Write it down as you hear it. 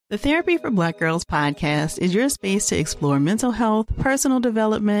The Therapy for Black Girls podcast is your space to explore mental health, personal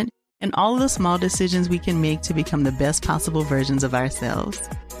development, and all of the small decisions we can make to become the best possible versions of ourselves.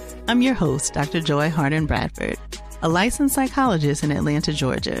 I'm your host, Dr. Joy Harden Bradford, a licensed psychologist in Atlanta,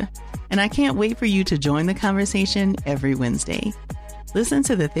 Georgia, and I can't wait for you to join the conversation every Wednesday. Listen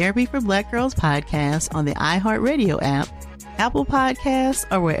to the Therapy for Black Girls podcast on the iHeartRadio app, Apple Podcasts,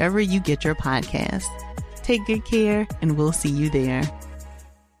 or wherever you get your podcasts. Take good care, and we'll see you there.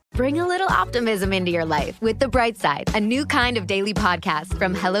 Bring a little optimism into your life with The Bright Side, a new kind of daily podcast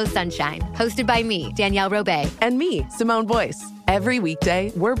from Hello Sunshine, hosted by me, Danielle Robay. And me, Simone Boyce. Every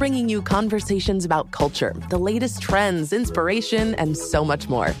weekday, we're bringing you conversations about culture, the latest trends, inspiration, and so much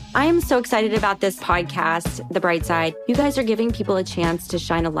more. I am so excited about this podcast, The Bright Side. You guys are giving people a chance to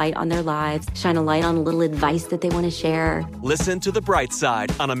shine a light on their lives, shine a light on a little advice that they want to share. Listen to The Bright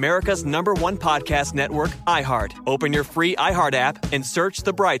Side on America's #1 podcast network, iHeart. Open your free iHeart app and search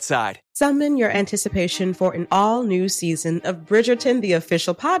The Bright Side. Summon your anticipation for an all-new season of Bridgerton, the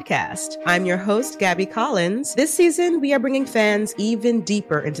official podcast. I'm your host, Gabby Collins. This season, we are bringing fans even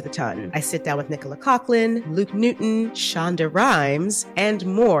deeper into the ton. I sit down with Nicola Coughlan, Luke Newton, Shonda Rhimes, and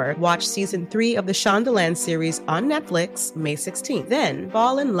more. Watch season 3 of the Shondaland series on Netflix, May 16th. Then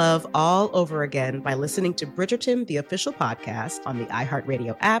fall in love all over again by listening to Bridgerton, the official podcast on the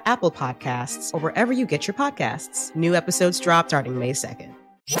iHeartRadio app, Apple Podcasts, or wherever you get your podcasts. New episodes drop starting May 2nd.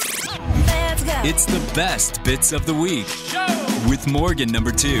 It's the best bits of the week with Morgan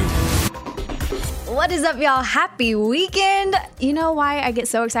number 2. What is up, y'all? Happy weekend. You know why I get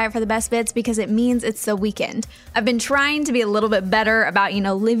so excited for the best bits? Because it means it's the weekend. I've been trying to be a little bit better about,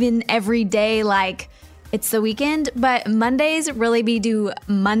 living every day like it's the weekend, but Mondays really be do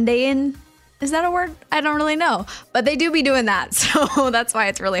Mondayin'. Is that a word? I don't really know, but they do be doing that. So that's why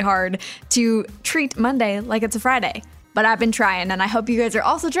it's really hard to treat Monday like it's a Friday. But I've been trying, and I hope you guys are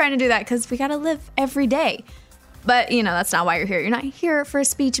also trying to do that because we got to live every day. But, that's not why you're here. You're not here for a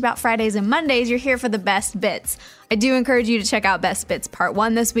speech about Fridays and Mondays. You're here for the best bits. I do encourage you to check out Best Bits Part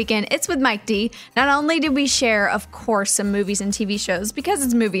 1 this weekend. It's with Mike D. Not only did we share, of course, some movies and TV shows because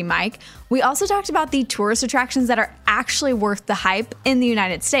it's Movie Mike, we also talked about the tourist attractions that are actually worth the hype in the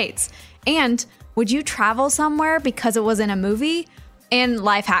United States. And would you travel somewhere because it was in a movie? And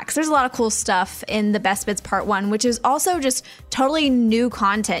life hacks. There's a lot of cool stuff in the Best Bits Part 1, which is also just totally new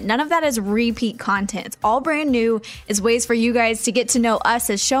content. None of that is repeat content. It's all brand new. It's ways for you guys to get to know us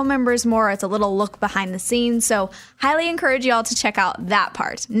as show members more. It's a little look behind the scenes. So highly encourage y'all to check out that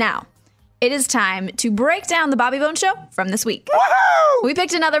part. Now, it is time to break down the Bobby Bones show from this week. Woohoo! We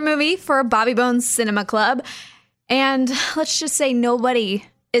picked another movie for Bobby Bones Cinema Club. And let's just say nobody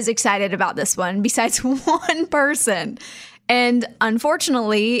is excited about this one besides one person. And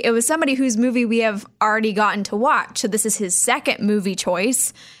unfortunately, it was somebody whose movie we have already gotten to watch. So this is his second movie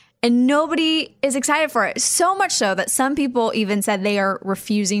choice. And nobody is excited for it. So much so that some people even said they are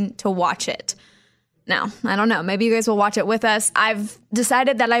refusing to watch it. Now, I don't know. Maybe you guys will watch it with us. I've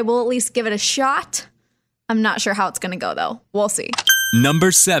decided that I will at least give it a shot. I'm not sure how it's going to go, though. We'll see.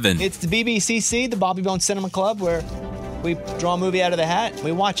 Number 7. It's the BBCC, the Bobby Bones Cinema Club, where we draw a movie out of the hat and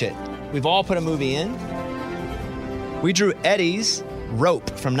we watch it. We've all put a movie in. We drew Eddie's Rope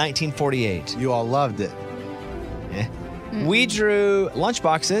from 1948. You all loved it. Yeah. We drew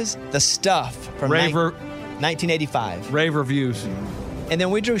Lunchbox's The Stuff from 1985. Rave reviews. And then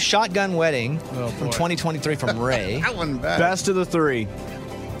we drew Shotgun Wedding from 2023 from Ray. That wasn't bad. Best of the 3.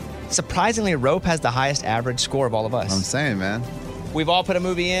 Surprisingly, Rope has the highest average score of all of us. I'm saying, man. We've all put a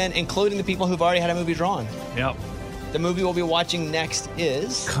movie in, including the people who've already had a movie drawn. Yep. The movie we'll be watching next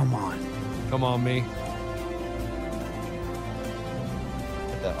is... Come on, me.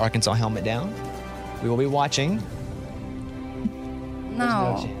 The Arkansas helmet down. We will be watching.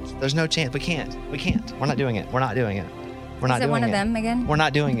 No. There's no chance. We can't. We're not doing it. We're not doing it. Is it one of them again? We're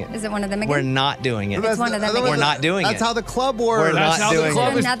not doing it. Is it one of them again? We're not doing it. It's one of them again. We're not doing it. That's how the club works. We're not doing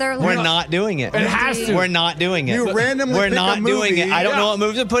it. We're not doing it. It has to. We're not doing it. You randomly We're pick not a doing movie. it. I don't know what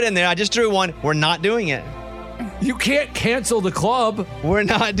moves to put in there. I just drew one. We're not doing it. You can't cancel the club. We're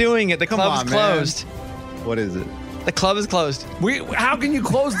not doing it. The club is on, closed. Man. What is it? The club is closed. How can you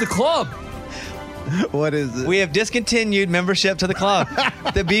close the club? What is it? We have discontinued membership to the club.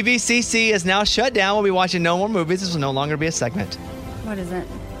 The BBCC is now shut down. We'll be watching no more movies. This will no longer be a segment. What is it?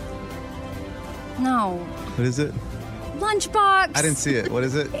 No. What is it? Lunchbox. I didn't see it. What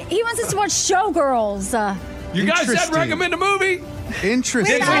is it? He wants us to watch Showgirls. You guys said recommend a movie.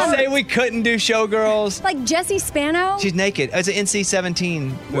 Interesting. Did we say we couldn't do Showgirls? Like Jessie Spano? She's naked. It's an NC-17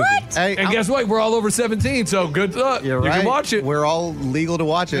 movie. What? Hey, And guess what? We're all over 17, so good luck. You're You right. can watch it. We're all legal to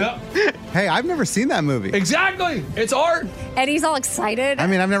watch it. Yep. Hey, I've never seen that movie. Exactly. It's art. Eddie's all excited. I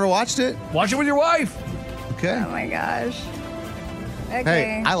mean, I've never watched it. Watch it with your wife. Okay. Oh my gosh. Okay.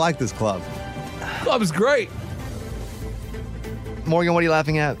 Hey, I like this club. Club is great. Morgan, what are you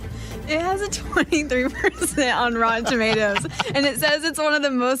laughing at? It has a 23% on Rotten Tomatoes, and it says it's one of the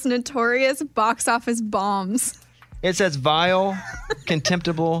most notorious box office bombs. It says vile,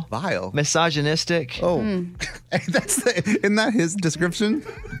 contemptible, Vile. Hey, misogynistic. isn't that his description?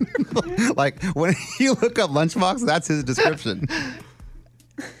 Like when you look up Lunchbox, that's his description.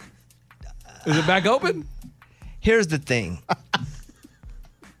 Is it back open? Here's the thing.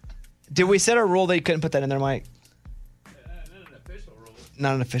 Did we set a rule that you couldn't put that in there, Mike?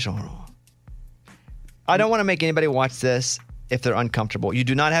 Not an official rule. I don't want to make anybody watch this if they're uncomfortable. You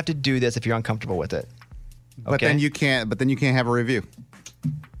do not have to do this if you're uncomfortable with it. But then you can't. But then you can't have a review.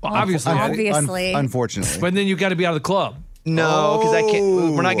 Well, obviously. Unfortunately. But then you got to be out of the club. No, because I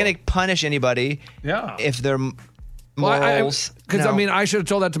can't. We're not going to punish anybody. Yeah. If they're morals. Because No. I mean, I should have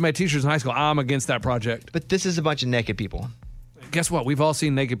told that to my teachers in high school. I'm against that project. But this is a bunch of naked people. Guess what? We've all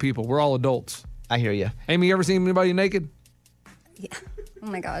seen naked people. We're all adults. I hear you. Amy, you ever seen anybody naked? Oh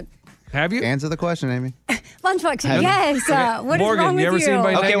my God. Have you? Answer the question, Amy. Lunchbox, Have you? yes. What is Morgan, wrong you ever with seen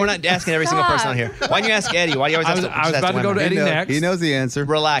anybody Okay, naked? we're not asking every single person on here. Why don't you ask Eddie? Why do you always have to I was about to go to Eddie next. He knows the answer.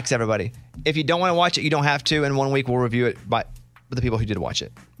 Relax, everybody. If you don't want to watch it, you don't have to. In 1 week, we'll review it by the people who did watch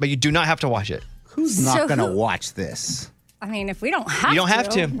it. But you do not have to watch it. Who's not going to watch this? I mean, if we don't have to. You don't have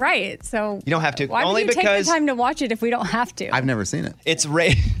to. Right. So You don't have to. why Only would you take because the time to watch it if we don't have to? I've never seen it. it's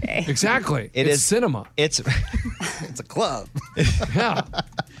Exactly. It It's is cinema. It's It's a club. Yeah.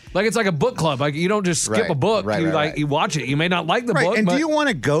 Like it's like a book club. Like you don't just skip Right, a book. right, you right, like right. you watch it. You may not like the Right. book, And but do you want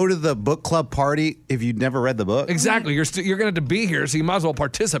to go to the book club party if you'd never read the book? exactly. You're going to have to be here, so you might as well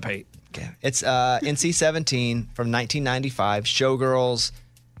participate. okay. It's NC-17 from 1995. Showgirls,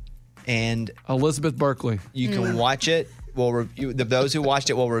 and Elizabeth Berkley. you can watch it. We'll review. Those who watched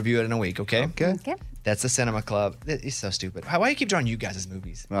it will review it in a week. Okay. Okay. Okay. That's the Cinema Club. It's so stupid. Why do you keep drawing you guys'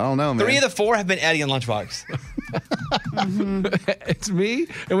 movies? I don't know, man. 3 of the 4 have been Eddie and Lunchbox. It's me.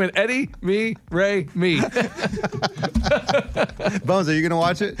 It went Eddie, me, Ray, me. Bones, are you going to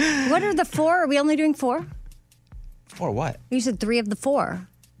watch it? What are the 4? Are we only doing 4? 4 what? You said 3 of the 4.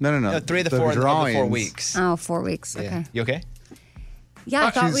 No. No, 3 of the 4 in the 4 drawings. weeks. Oh, 4 weeks. Yeah. Okay. You okay? Yeah,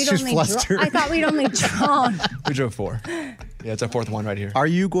 I thought we'd she's only flustered. I thought we'd only drawn. We drove 4. Yeah, it's our 4th one right here. Are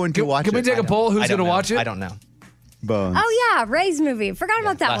you going to watch Can we it? take a poll? Who's I don't going to know. watch it? I don't know. Bones. Oh yeah, Ray's movie. Forgot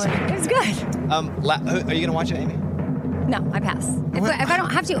about that last one. week. It was good. Are you going to watch it, Amy? No, I pass. If I don't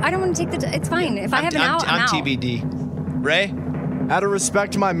have to, I don't want to take the. It's fine. If I have an out, I'm I'm out. TBD. Ray? Out of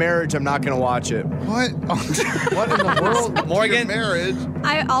respect to my marriage, I'm not going to watch it. What? What in the world? Morgan? Marriage.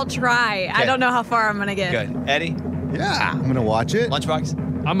 I'll try. Okay. I don't know how far I'm gonna get. Good. Eddie? Yeah, I'm going to watch it. Lunchbox?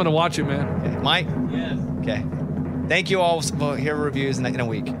 I'm going to watch it, man. Okay. Mike? Yes. Okay. Thank you all. We'll hear reviews in a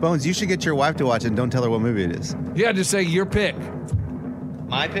week. Bones, you should get your wife to watch it and don't tell her what movie it is. Yeah, just say your pick.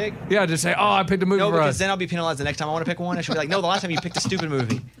 My pick? Yeah, just say, I picked a movie No, for because us. then I'll be penalized the next time I want to pick one. I should be like, no, the last time you picked a stupid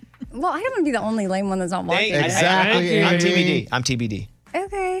movie. Well, I don't want to be the only lame one that's not watching. it. Exactly. I'm Amy. TBD. I'm TBD.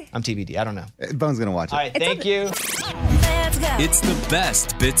 Okay. I'm TBD. I don't know. Bones going to watch it. All right. Thank you. It's the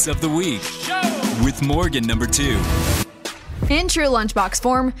best bits of the week with Morgan number 2. In true Lunchbox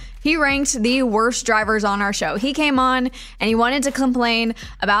form, he ranked the worst drivers on our show. He came on and he wanted to complain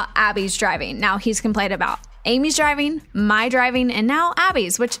about Abby's driving. Now he's complained about Amy's driving, my driving, and now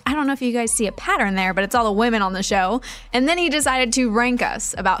Abby's, which I don't know if you guys see a pattern there, but it's all the women on the show. And then he decided to rank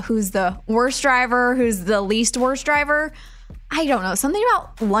us about who's the worst driver, who's the least worst driver. I don't know, something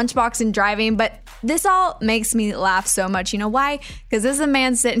about Lunchbox and driving, but this all makes me laugh so much. You know why? Because this is a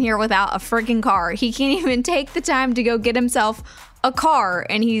man sitting here without a freaking car. He can't even take the time to go get himself a car,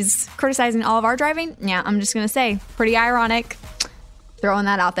 and he's criticizing all of our driving? Yeah, I'm just going to say, pretty ironic. Throwing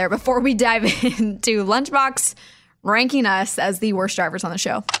that out there before we dive into Lunchbox ranking us as the worst drivers on the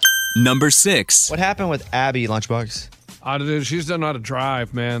show. Number 6. What happened with Abby, Lunchbox? Dude, she just doesn't know how to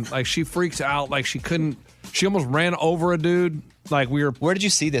drive, man. Like, she freaks out. Like, she almost ran over a dude. Like, Where did you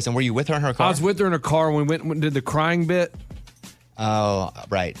see this? And were you with her in her car? I was with her in her car when we went and did the crying bit. Oh,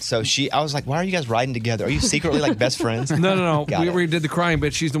 right. So I was like, why are you guys riding together? Are you secretly like best friends? No. Got it. We did the crying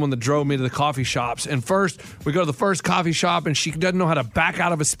bit. She's the one that drove me to the coffee shops. And first, we go to the first coffee shop, and she doesn't know how to back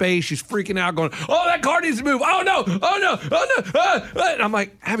out of a space. She's freaking out, going, oh, that car needs to move. Oh, no. And I'm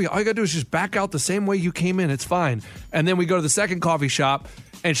like, Abby, all you got to do is just back out the same way you came in. It's fine. And then we go to the second coffee shop,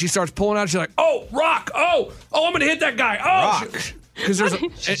 and she starts pulling out. She's like, oh, rock. Oh, I'm going to hit that guy. Oh, rock. Because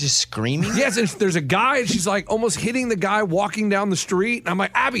she's just screaming? Yes, and there's a guy, and she's like almost hitting the guy walking down the street. And I'm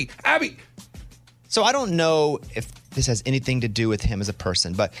like, Abby. So I don't know if this has anything to do with him as a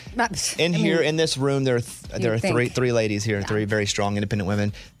person. But in this room, there are three ladies here, three very strong, independent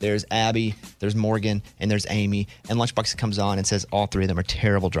women. There's Abby, there's Morgan, and there's Amy. And Lunchbox comes on and says all three of them are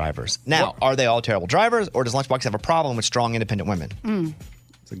terrible drivers. Now, are they all terrible drivers, or does Lunchbox have a problem with strong, independent women?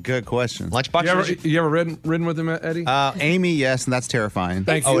 It's a good question. Lunchbox, you ever ridden with him, Eddie? Amy, yes, and that's terrifying.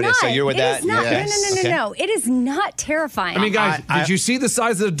 Thank you. Oh, it is. So you're with that? No. Yes. No. It is not terrifying. I mean, guys, did you see the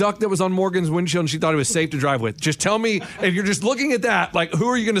size of the duck that was on Morgan's windshield and she thought it was safe to drive with? Just tell me, if you're just looking at that, like, who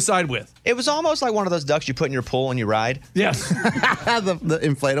are you going to side with? It was almost like one of those ducks you put in your pool and you ride. Yes. the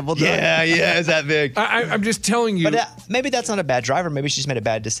inflatable duck. Yeah, it's that big. I'm just telling you. But maybe that's not a bad driver. Maybe she just made a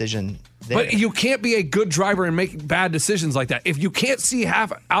bad decision there. But you can't be a good driver and make bad decisions like that. If you can't see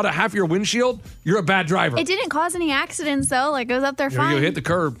out of half your windshield, you're a bad driver. It didn't cause any accidents, though. Like, it was up there fine. You hit the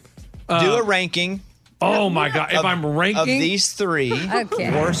curb. Do a ranking. Oh, my God. If I'm ranking? Of these three, who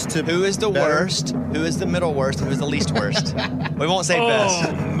is the worst, who is the middle worst, and who is the least worst? We won't say best.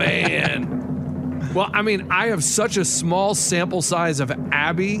 Oh, man. Well, I mean, I have such a small sample size of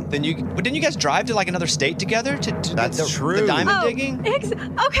Abby. But didn't you guys drive to like another state together to That's true. The diamond digging?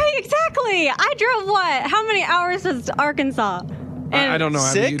 Okay, exactly. I drove what? How many hours is Arkansas? I don't know.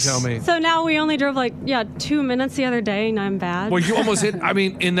 Abby, you tell me. So now we only drove 2 minutes the other day, and I'm bad. Well, you almost hit. I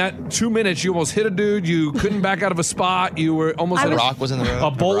mean, in that 2 minutes, you almost hit a dude. You couldn't back out of a spot. You were almost. A rock was in the road.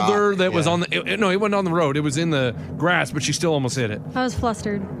 A boulder that was on the. No, it wasn't on the road. It was in the grass, but she still almost hit it. I was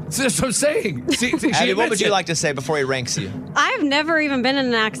flustered. That's what I'm saying. See, Abby, what would you like to say before he ranks you? I've never even been in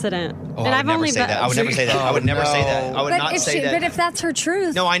an accident. Oh, I would never say that. I would never say that. I would never say that. I would not say that. But if that's her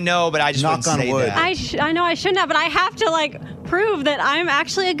truth. No, I know, but I just wouldn't say that. I know I shouldn't have, but I have to prove that I'm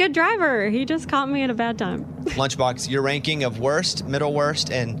actually a good driver. He just caught me at a bad time. Lunchbox, your ranking of worst, middle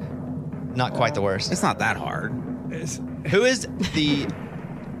worst, and not quite the worst. It's not that hard. Who is the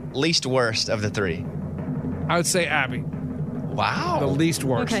least worst of the three? I would say Abby. Wow. The least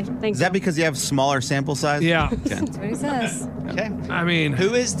worst. Okay, thanks. Is that because you have smaller sample size? Yeah. That's what he says. Okay. I mean,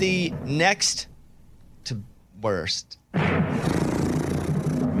 who is the next to worst?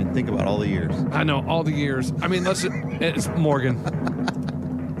 I mean, think about all the years. I know, all the years. I mean, it's Morgan.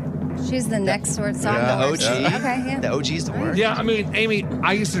 She's the next word song. The OG. Okay, yeah. The OG is the worst. Yeah, I mean, Amy,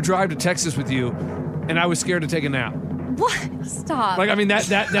 I used to drive to Texas with you, and I was scared to take a nap. What? Stop. Like, I mean, that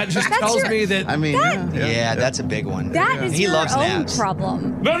just tells me that. I mean, yeah, that's a big one. That is he your loves own naps.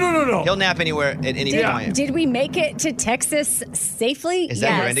 problem. No. He'll nap anywhere at any point. Did we make it to Texas safely? Is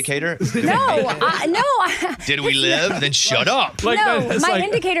that your indicator? No. Did we live? Then shut up. My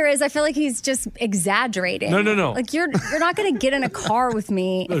indicator is I feel like he's just exaggerating. No. Like you're not going to get in a car with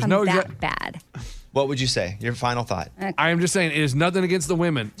me if I'm that bad. What would you say? Your final thought? I am just saying it is nothing against the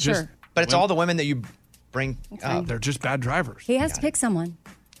women. Sure. But it's all the women that you bring up. They're just bad drivers. He has to pick someone.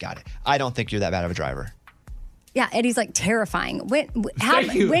 Got it. I don't think you're that bad of a driver. Yeah, Eddie's terrifying. When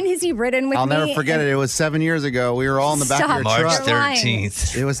you. has he ridden with me? I'll never forget it. It was 7 years ago. We were all in the back of your March truck.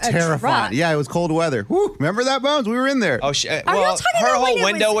 13th. It was A terrifying. truck. Yeah, it was cold weather. Woo, remember that, Bones? We were in there. Oh, Are you well, talking her about whole when it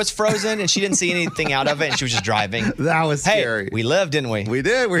window was- was frozen, and she didn't see anything out of it, and she was just driving. That was scary. We lived, didn't we? We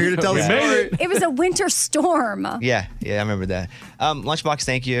did. We're here to tell the story. It was a winter storm. Yeah, I remember that. Lunchbox,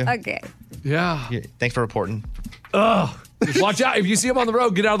 thank you. Okay. Yeah. Thanks for reporting. Ugh. Just watch out. If you see him on the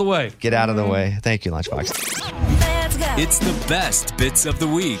road, get out of the way. Get out of the way. Thank you, Lunchbox. It's the best bits of the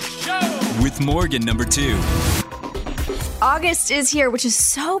week with Morgan number 2. August is here, which is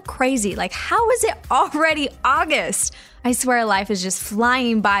so crazy. Like, how is it already August? I swear life is just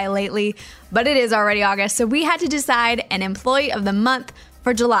flying by lately, but it is already August. So we had to decide an employee of the month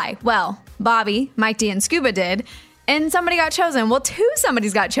for July. Well, Bobby, Mike D, and Scuba did, and somebody got chosen. Well, 2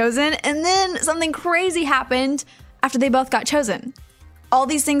 somebodies got chosen, and then something crazy happened after they both got chosen. All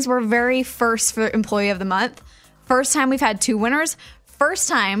these things were very first for employee of the month. First time we've had 2 winners. First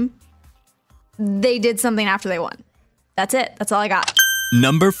time they did something after they won. That's it. That's all I got.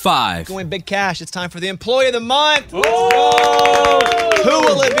 Number 5. Going big cash. It's time for the employee of the month. Let's go. Who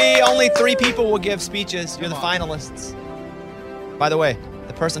will it be? Only 3 people will give speeches. You're the finalists. By the way,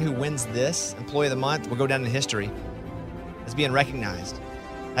 the person who wins this employee of the month will go down in history as being recognized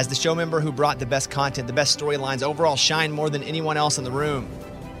as the show member who brought the best content, the best storylines, overall shine more than anyone else in the room.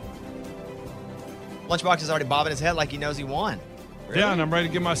 Lunchbox is already bobbing his head like he knows he won. Yeah, and I'm ready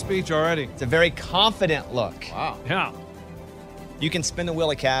to give my speech already. It's a very confident look. Wow. Yeah. You can spin the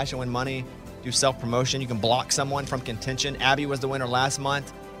wheel of cash and win money, do self-promotion. You can block someone from contention. Abby was the winner last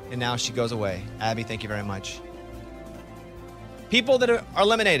month, and now she goes away. Abby, thank you very much. People that are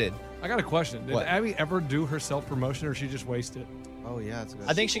eliminated. I got a question. Did What? Abby ever do her self-promotion, or she just wasted it? Oh, yeah, that's good.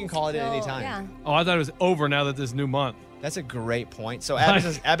 I think she can call it at any time. Yeah. Oh, I thought it was over now that this new month. That's a great point. So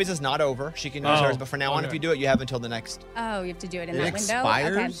Abby's is not over. She can use hers, but for now on, if you do it, you have until the next. Oh, you have to do it in It that expires?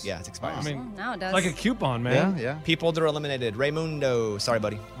 window? Okay. Yeah, it expires. I mean, Now it does. like a coupon, man. Yeah. People that are eliminated. Raymundo. Sorry,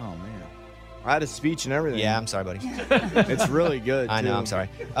 buddy. Oh, man. I had a speech and everything. Yeah, I'm sorry, buddy. It's really good. I know, too. I'm sorry.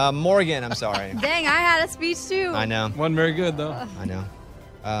 Morgan, I'm sorry. Dang, I had a speech too. I know. Wasn't very good, though. I know.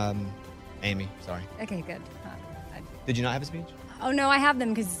 Amy, sorry. Okay, good. Did you not have a speech? Oh, no, I have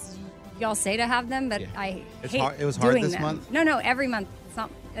them because y'all say to have them, but Yeah. I It's hate hard- it was hard doing this them. month? No, every month.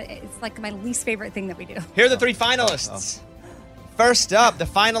 It's like my least favorite thing that we do. Here are the three finalists. First up, the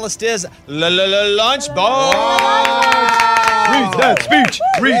finalist is Lunchbox. Read that speech.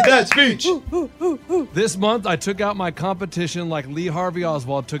 Read that speech. This month, I took out my competition like Lee Harvey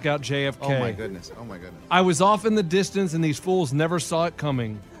Oswald took out JFK. Oh, my goodness. Oh, my goodness. I was off in the distance, and these fools never saw it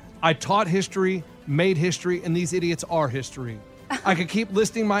coming. I taught history, made history, and these idiots are history. I could keep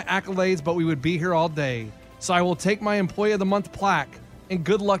listing my accolades, but we would be here all day. So I will take my Employee of the Month plaque, and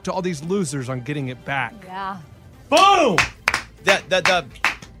good luck to all these losers on getting it back. Yeah. Boom! The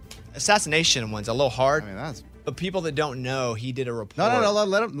assassination one's a little hard. I mean, that's... But people that don't know, he did a report. No.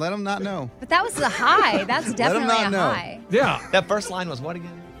 Let him not know. But that was the high. That's definitely not a know. high. Yeah. That first line was what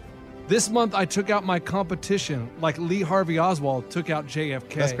again? This month, I took out my competition like Lee Harvey Oswald took out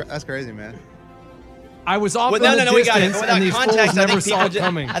JFK. That's crazy, man. I was off in no, the we got it. distance, But and without these context, fools never saw it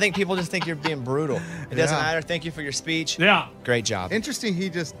coming. I think people just think you're being brutal. It doesn't Yeah. matter. Thank you for your speech. Yeah. Great job. Interesting he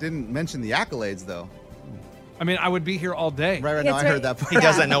just didn't mention the accolades, though. I mean, I would be here all day. Right now, I heard that part. He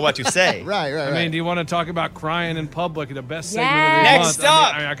doesn't know what to say. Right. I mean, do you want to talk about crying in public? The best segment Yes. of the Next month.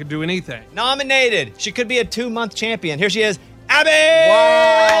 up. I mean, I could do anything. Nominated. She could be a 2-month champion. Here she is, Abby!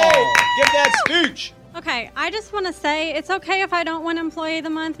 Wow. Give that speech. Okay, I just want to say it's okay if I don't win Employee of the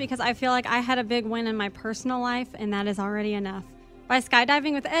Month because I feel like I had a big win in my personal life, and that is already enough. By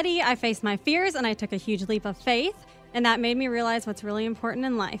skydiving with Eddie, I faced my fears and I took a huge leap of faith, and that made me realize what's really important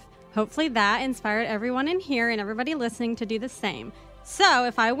in life. Hopefully that inspired everyone in here and everybody listening to do the same. So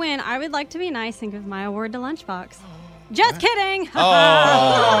if I win, I would like to be nice and give my award to Lunchbox. Just kidding. Oh,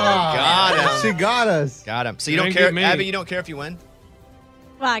 got him. She got us. Got him. So You you don't didn't care, get me. Abby, you don't care if you win?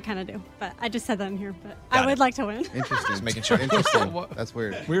 Well, I kind of do, but I just said that in here, but Got I would it. like to win. Interesting. Just making sure. Interesting. That's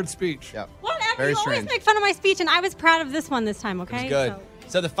weird. Weird speech. Yep. Whatever, Very you always strange. make fun of my speech, and I was proud of this one this time, okay? It was good.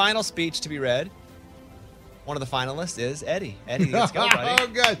 So the final speech to be read, one of the finalists is Eddie. Eddie, let's go, buddy. Oh,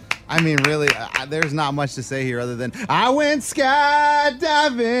 good. I mean, really, there's not much to say here other than I went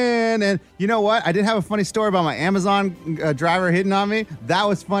skydiving. And you know what? I did have a funny story about my Amazon driver hitting on me. That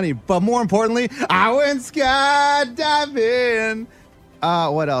was funny. But more importantly, I went skydiving.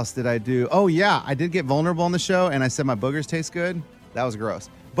 What else did I do? Oh, yeah. I did get vulnerable on the show, and I said my boogers taste good. That was gross.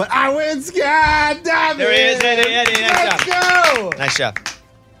 But I went skydiving. There he is, Eddie. Let's go. Nice job.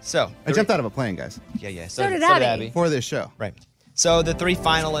 So I jumped out of a plane, guys. Yeah. So did Abby. For this show. Right. So the three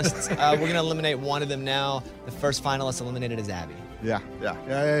finalists, we're going to eliminate one of them now. The first finalist eliminated is Abby. Yeah.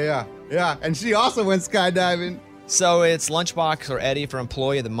 And she also went skydiving. So it's Lunchbox or Eddie for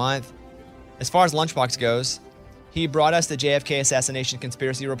Employee of the Month. As far as Lunchbox goes, he brought us the JFK assassination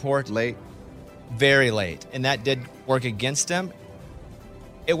conspiracy report. Late. Very late. And that did work against him.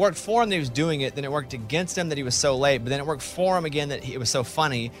 It worked for him that he was doing it, then it worked against him that he was so late, but then it worked for him again that it was so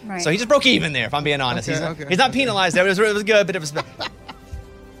funny. Right. So he just broke even there, if I'm being honest. Okay, He's not penalized there. It was good, but it was...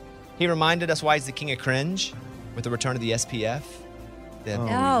 He reminded us why he's the king of cringe with the return of the SPF.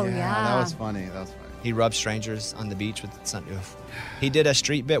 Oh, yeah. That was funny. He rubbed strangers on the beach with the sun. Oof. He did a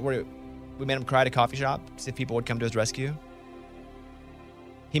street bit where we made him cry at a coffee shop to see if people would come to his rescue.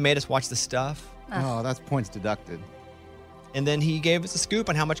 He made us watch The Stuff. Oh, that's points deducted. And then he gave us a scoop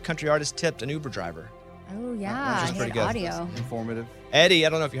on how much country artists tipped an Uber driver. Oh, yeah. Which is I pretty had good. audio. Informative. Eddie, I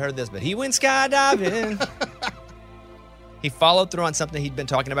don't know if you heard this, but he went skydiving. He followed through on something he'd been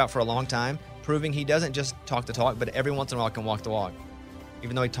talking about for a long time, proving he doesn't just talk the talk, but every once in a while can walk the walk.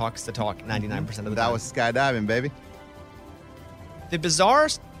 Even though he talks the talk 99% of the time. That was skydiving, baby. The bizarre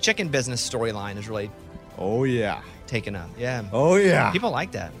chicken business storyline is really Oh, yeah. taken up. Yeah. Oh, yeah. People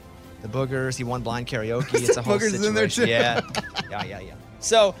like that. The boogers, he won blind karaoke. It's a whole boogers situation. in there, too. Yeah.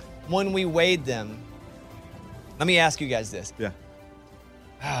 So when we weighed them, let me ask you guys this. Yeah.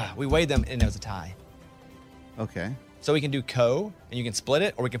 We weighed them and it was a tie. Okay. So we can do co and you can split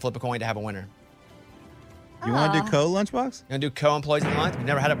it, or we can flip a coin to have a winner. You want to do co-lunchbox? You want to do co-employees of the month? We've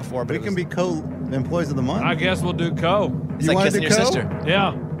never had it before, but We can be co-employees of the month. I guess we'll do co. It's You like wanna kissing do your co? sister.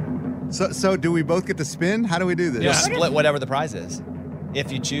 Yeah. So do we both get to spin? How do we do this? You'll split whatever the prize is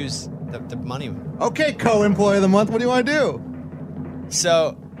if you choose the money. Okay, co-employee of the month. What do you want to do?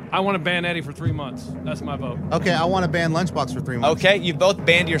 So I want to ban Eddie for 3 months. That's my vote. Okay, I want to ban Lunchbox for 3 months. Okay, you both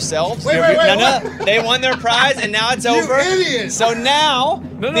banned yourselves. Wait, No. They won their prize, and now it's over. You idiot! So now,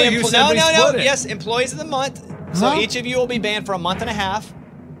 you said we split it. Yes, employees of the month. So each of you will be banned for a month and a half.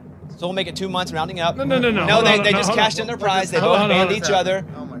 So we'll make it 2 months, rounding up. No. No, they just cashed in their prize. They both banned each other.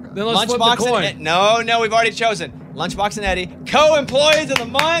 Oh my God. Then let's flip the coin. and no, we've already chosen Lunchbox and Eddie, co-employees of the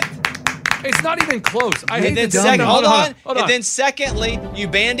month. It's not even close. I hate And then the dumb. hold on. Hold And on. then secondly, you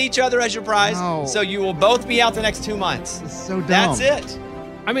banned each other as your prize. No. So you will both be out the next 2 months. It's so dumb. That's it.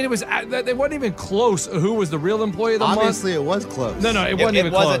 I mean, it was. They wasn't even close. Who was the real employee of the Obviously, it was close. month? No, it wasn't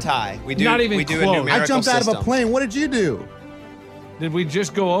even close. It was a tie. We do. Not even we do close. a numerical I jumped out of system. a plane. What did you do? Did we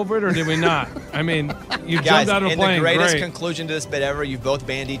just go over it or did we not? I mean, you Guys, jumped out of a in plane. the greatest Great. conclusion to this bit ever, you've both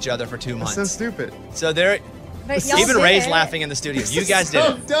banned each other for 2 months. That's so stupid. So there. But y'all Even did Ray's it. laughing in the studio. You guys did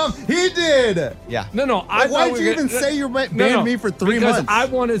So it. dumb. He did. Yeah. No. I Why'd thought we you were even gonna- say you banned me for 3 because months? I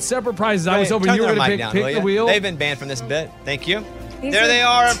wanted separate prizes. I was Ray, hoping turn you were their going mic to down, pick will the ya? wheel. They've been banned from this bit. Thank you. These There are- they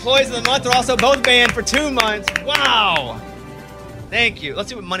are, employees of the month. They're also both banned for 2 months. Wow. Thank you. Let's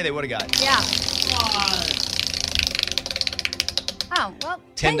see what money they would have got. Yeah. Oh, well,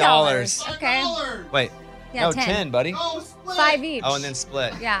 $10. Okay. Wait. Yeah, no, 10. 10, buddy. 5 each. Oh, and then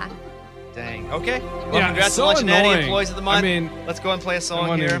split. Yeah. Dang. Okay. Well, Yeah, congrats so to Lunch and Eddie, annoying. employees of the I month. mean, let's go and play a song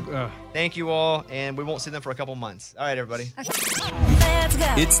wasn't here. even- Thank you all, and we won't see them for a couple months. All right, everybody.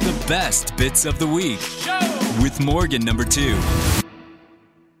 It's the best bits of the week with Morgan number 2.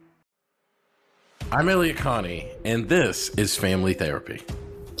 I'm Elliot Connie, and this is Family Therapy.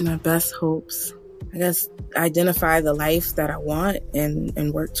 My best hopes, I guess, identify the life that I want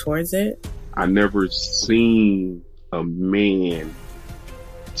and work towards it. I never seen a man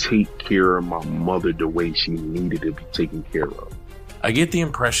take care of my mother the way she needed to be taken care of. I get the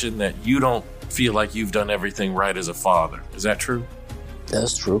impression that you don't feel like you've done everything right as a father. Is that true?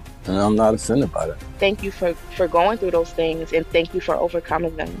 That's true, and I'm not offended by that. Thank you for going through those things, and thank you for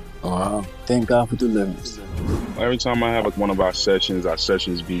overcoming them. Wow. Thank God for deliverance. Every time I have one of our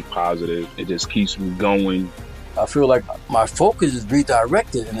sessions be positive. It just keeps me going. I feel like my focus is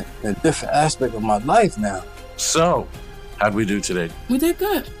redirected in a different aspect of my life now. So, how'd we do today? We did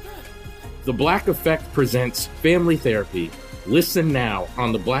good. The Black Effect presents Family Therapy. Listen now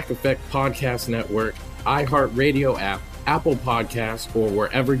on the Black Effect Podcast Network, iHeartRadio app, Apple Podcasts, or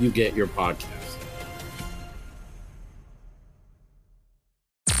wherever you get your podcasts.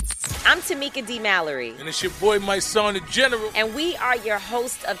 I'm Tamika D. Mallory. And it's your boy, my son, the General. And we are your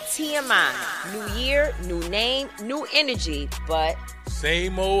hosts of TMI. New year, new name, new energy, but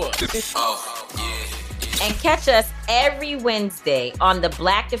same old us. And catch us every Wednesday on the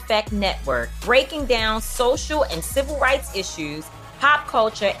Black Effect Network, breaking down social and civil rights issues, pop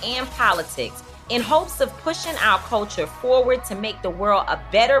culture, and politics in hopes of pushing our culture forward to make the world a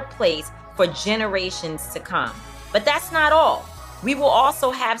better place for generations to come. But that's not all. We will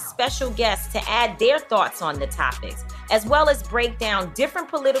also have special guests to add their thoughts on the topics, as well as break down different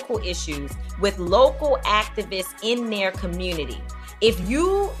political issues with local activists in their community. If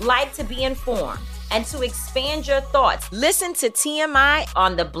you like to be informed and to expand your thoughts, listen to TMI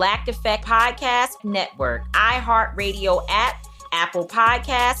on the Black Effect Podcast Network, iHeartRadio app, Apple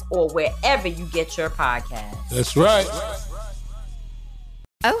Podcasts, or wherever you get your podcasts. That's right.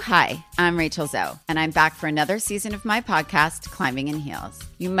 Oh, hi, I'm Rachel Zoe, and I'm back for another season of my podcast, Climbing in Heels.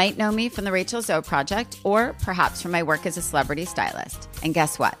 You might know me from the Rachel Zoe Project, or perhaps from my work as a celebrity stylist. And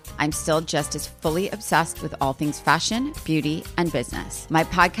guess what? I'm still just as fully obsessed with all things fashion, beauty, and business. My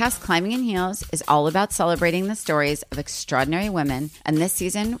podcast, Climbing in Heels, is all about celebrating the stories of extraordinary women, and this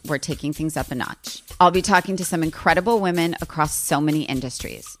season, we're taking things up a notch. I'll be talking to some incredible women across so many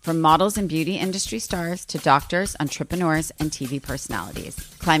industries, from models and beauty industry stars to doctors, entrepreneurs, and TV personalities.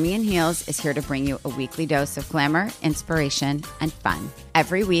 Climbing in Heels is here to bring you a weekly dose of glamour, inspiration, and fun.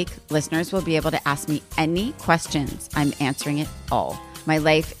 Every week, listeners will be able to ask me any questions. I'm answering it all. My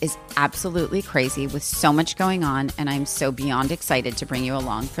life is absolutely crazy with so much going on, and I'm so beyond excited to bring you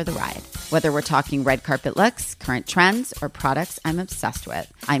along for the ride. Whether we're talking red carpet looks, current trends, or products I'm obsessed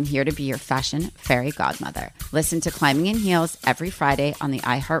with, I'm here to be your fashion fairy godmother. Listen to Climbing in Heels every Friday on the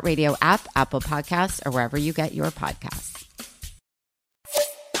iHeartRadio app, Apple Podcasts, or wherever you get your podcasts.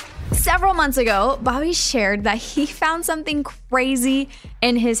 Several months ago, Bobby shared that he found something crazy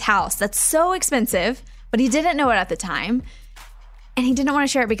in his house that's so expensive, but he didn't know it at the time. And he didn't want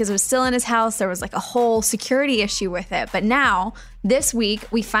to share it because it was still in his house. There was like a whole security issue with it. But now, this week,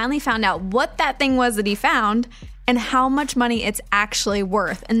 we finally found out what that thing was that he found and how much money it's actually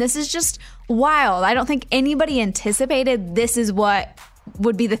worth. And this is just wild. I don't think anybody anticipated this is what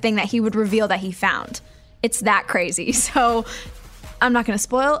would be the thing that he would reveal that he found. It's that crazy. So I'm not going to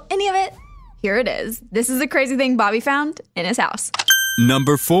spoil any of it. Here it is. This is a crazy thing Bobby found in his house.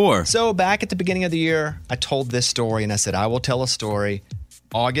 Number 4. So back at the beginning of the year, I told this story and I said, I will tell a story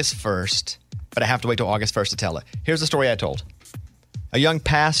August 1st, but I have to wait till August 1st to tell it. Here's the story I told. A young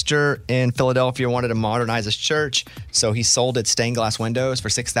pastor in Philadelphia wanted to modernize his church, so he sold its stained glass windows for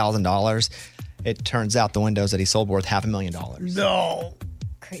 $6,000. It turns out the windows that he sold were worth $500,000. No.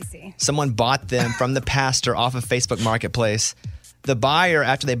 Crazy. Someone bought them from the pastor off of Facebook Marketplace. The buyer,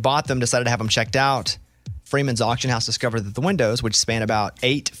 after they bought them, decided to have them checked out. Freeman's auction house discovered that the windows, which span about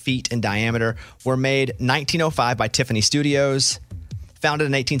 8 feet in diameter, were made 1905 by Tiffany Studios. Founded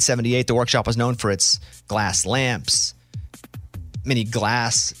in 1878, the workshop was known for its glass lamps, many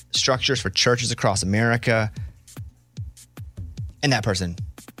glass structures for churches across America. And that person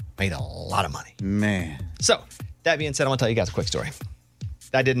made a lot of money. Man. So, that being said, I want to tell you guys a quick story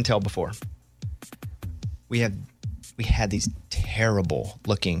that I didn't tell before. We had these terrible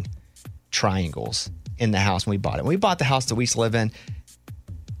looking triangles in the house when we bought it. When we bought the house that we used to live in,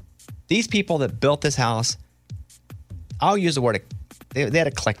 these people that built this house, I'll use the word, they had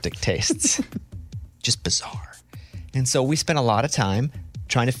eclectic tastes. Just bizarre. And so we spent a lot of time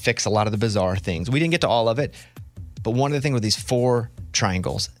trying to fix a lot of the bizarre things. We didn't get to all of it, but one of the things with these 4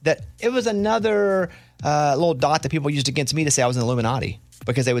 triangles, that it was another little dot that people used against me to say I was an Illuminati,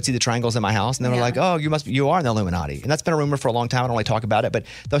 because they would see the triangles in my house and they were like, oh, you are an Illuminati. And that's been a rumor for a long time. I don't really talk about it, but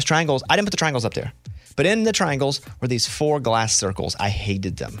those triangles, I didn't put the triangles up there. But in the triangles were these 4 glass circles. I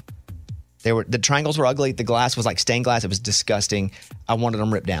hated them. The triangles were ugly. The glass was like stained glass. It was disgusting. I wanted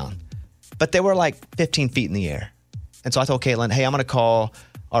them ripped down. But they were like 15 feet in the air. And so I told Caitlin, hey, I'm going to call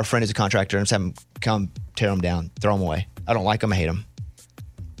our friend who's a contractor and just have him come tear them down, throw them away. I don't like them. I hate them.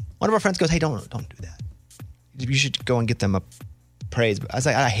 One of our friends goes, hey, don't do that. You should go and get them appraised. I was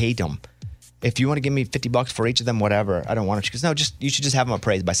like, I hate them. If you want to give me $50 for each of them, whatever, I don't want it. She goes, no, you should just have them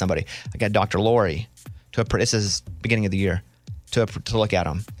appraised by somebody. I got Dr. Lori this is beginning of the year, to look at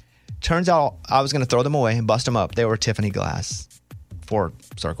them. Turns out I was going to throw them away and bust them up. They were Tiffany glass, 4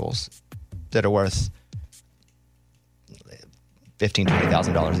 circles that are worth $15,000,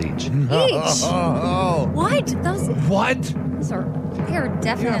 $20,000 each. What? They're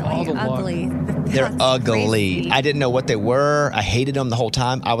definitely ugly. They're ugly. I didn't know what they were. I hated them the whole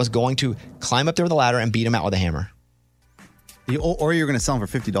time. I was going to climb up there with a ladder and beat them out with a hammer. Or you're going to sell them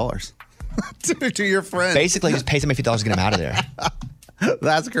for $50 to your friend. Basically, just pay somebody $50 to get them out of there.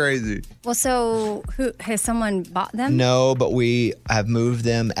 That's crazy. Well, so has someone bought them? No, but we have moved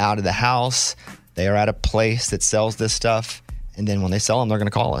them out of the house. They are at a place that sells this stuff. And then when they sell them, they're going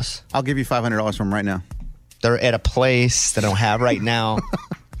to call us. I'll give you $500 from them right now. They're at a place that I don't have right now.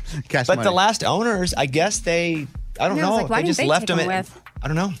 Cash but money. the last owners, I guess I don't know. Like, why they just didn't left take them with? I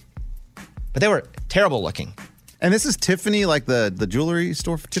don't know. But they were terrible looking. And this is Tiffany, like the jewelry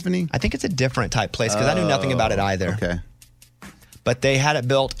store for Tiffany? I think it's a different type place because I knew nothing about it either. Okay. But they had it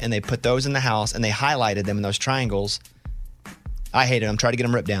built and they put those in the house and they highlighted them in those triangles. I hated them, tried to get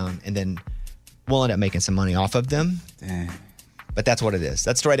them ripped down, and then we'll end up making some money off of them. Dang. But that's what it is.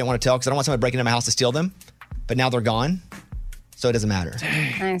 That's the story I didn't want to tell because I don't want somebody breaking into my house to steal them. But now they're gone, so it doesn't matter.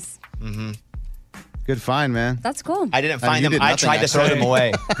 Nice. Mm-hmm. Good find, man. That's cool. I didn't find them. I tried to throw them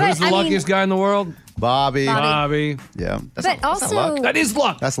away. Who's the luckiest guy in the world? Bobby. Yeah. That's luck. That is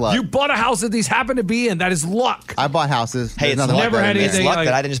luck. That's luck. You bought a house that these happen to be in. That is luck. I bought houses. Hey, There's it's nothing luck. like that in anything It's luck like-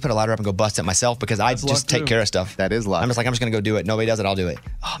 that I didn't just put a ladder up and go bust it myself because I luck, just take too. care of stuff. That is luck. I'm just going to go do it. Nobody does it. I'll do it.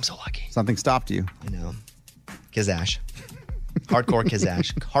 Oh, I'm so lucky. Something stopped you. I know. Kizash. Hardcore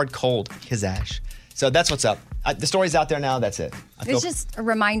Kizash. Hard cold Kizash. So that's what's up. The story's out there now. That's it. It's just a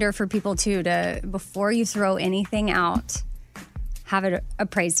reminder for people too to, before you throw anything out, have it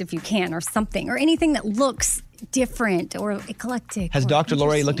appraised if you can, or something, or anything that looks different or eclectic. Has or Dr.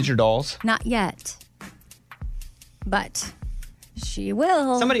 Lori interesting. looked at your dolls? Not yet, but she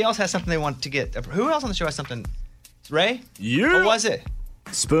will. Somebody else has something they want to get. Who else on the show has something? Ray? Yeah. What was it?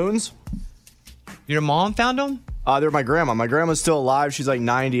 Spoons. Your mom found them? They're my grandma. My grandma's still alive. She's like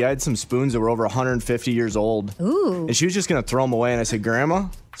 90. I had some spoons that were over 150 years old. Ooh. And she was just going to throw them away. And I said, Grandma,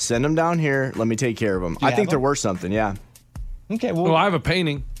 send them down here. Let me take care of them. you I think have they're them? worth something. Yeah. Okay, Well, I have a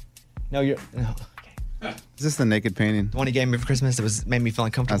painting. No, you're. No. Is this the naked painting? The one he gave me for Christmas that made me feel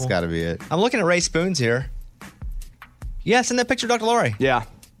uncomfortable. That's got to be it. I'm looking at Ray's spoons here. Yeah, send that picture to Dr. Lori. Yeah.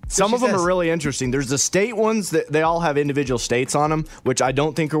 Some she of them says. are really interesting. There's the state ones that they all have individual states on them, which I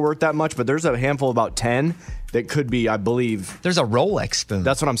don't think are worth that much, but there's a handful, about 10, that could be, I believe. There's a Rolex spoon.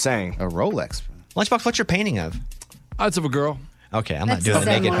 That's what I'm saying. A Rolex spoon. Lunchbox, what's your painting of? It's of a girl. Okay, I'm not doing the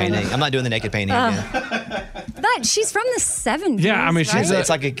naked painting. I'm not doing the naked painting again. But she's from the 70s. Yeah, I mean, she's right? It's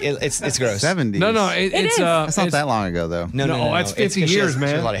like it's gross. 70s. No, It it's is. That's not it's- that long ago, though. No, that's It's 50 'cause she years, has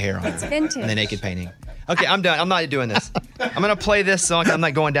man. a lot of hair on It's her. vintage. And the naked painting. Okay, I'm done. I'm not doing this. I'm going to play this song. I'm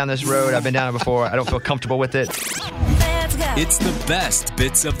not going down this road. I've been down it before. I don't feel comfortable with it. It's the best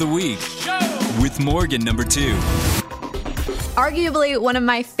bits of the week with Morgan number 2. Arguably one of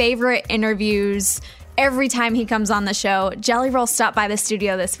my favorite interviews every time he comes on the show. Jelly Roll stopped by the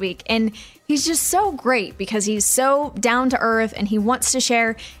studio this week, and he's just so great because he's so down to earth and he wants to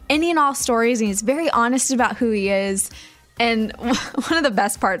share any and all stories, and he's very honest about who he is. And one of the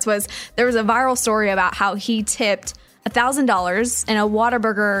best parts was there was a viral story about how he tipped $1,000 in a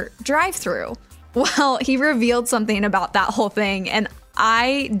Whataburger drive-thru. Well, he revealed something about that whole thing, and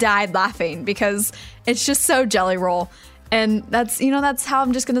I died laughing because it's just so Jelly Roll. And that's how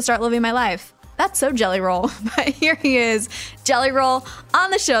I'm just going to start living my life. That's so Jelly Roll. But here he is, Jelly Roll,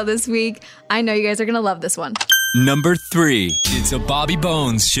 on the show this week. I know you guys are going to love this one. Number 3. It's a Bobby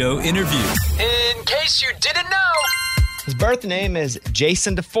Bones Show interview. In case you didn't know, his birth name is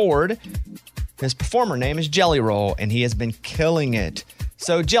Jason DeFord. His performer name is Jelly Roll, and he has been killing it.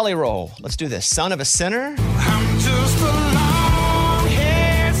 So, Jelly Roll, let's do this. Son of a sinner?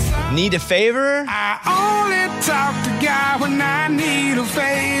 Need a favor? I only talk to God when I need a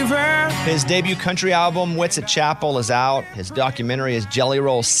favor. His debut country album, Wits at Chapel, is out. His documentary is Jelly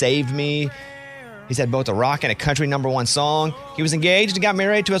Roll Save Me. He's had both a rock and a country #1 song. He was engaged and got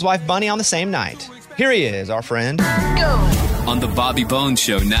married to his wife Bunny on the same night. Here he is, our friend. On the Bobby Bones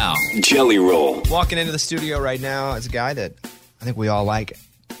Show now, Jelly Roll. Walking into the studio right now is a guy that I think we all like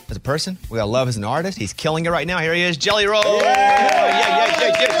as a person. We all love as an artist. He's killing it right now. Here he is, Jelly Roll.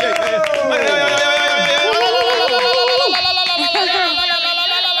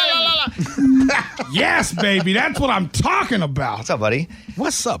 Yes, baby. That's what I'm talking about. What's up, buddy?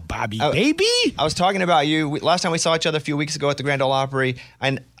 What's up, Bobby, baby? I was talking about you. Last time we saw each other a few weeks ago at the Grand Ole Opry,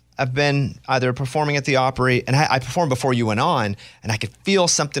 and I've been either performing at the Opry, and I performed before you went on, and I could feel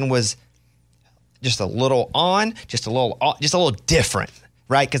something was just a little on, just a little different,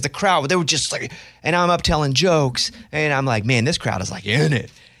 right? Because the crowd, they were just like, and I'm up telling jokes, and I'm like, man, this crowd is like in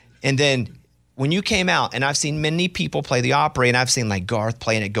it. And then when you came out, and I've seen many people play the Opry, and I've seen like Garth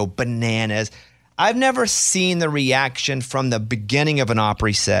playing it go bananas. I've never seen the reaction from the beginning of an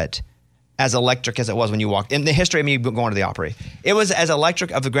Opry set as electric as it was when you walked. In the history of me going to the Opry, it was as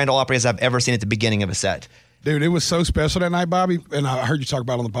electric of the Grand Ole Opry as I've ever seen at the beginning of a set. Dude, it was so special that night, Bobby. And I heard you talk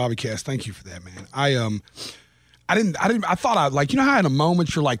about it on the Bobbycast. Thank you for that, man. I thought like, you know how in a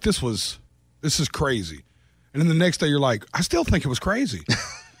moment you're like, this is crazy. And then the next day you're like, I still think it was crazy.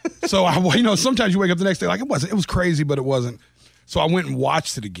 So sometimes you wake up the next day like, it was crazy, but it wasn't. So I went and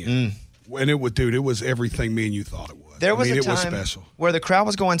watched it again. And it was everything me and you thought it was. There was a it time was special. where the crowd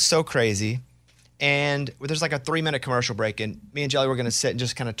was going so crazy, and there's like a 3-minute commercial break, and me and Jelly were going to sit and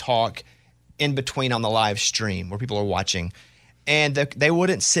just kind of talk in between on the live stream where people are watching, and they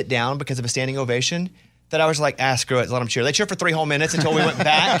wouldn't sit down because of a standing ovation. That I was like, screw it, let them cheer. They cheered for 3 whole minutes until we went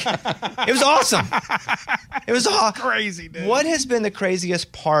back. It was awesome. It was crazy, dude. What has been the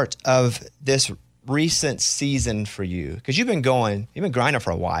craziest part of this recent season for you? Because you've been grinding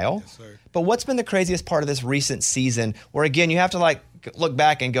for a while. Yes, sir. But what's been the craziest part of this recent season where, again, you have to like look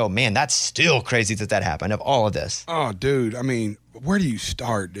back and go, man, that's still crazy that happened of all of this? Oh, dude. I mean, where do you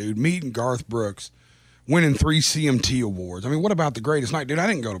start, dude? Meeting Garth Brooks, winning 3 CMT awards. I mean, what about the greatest night? Dude, I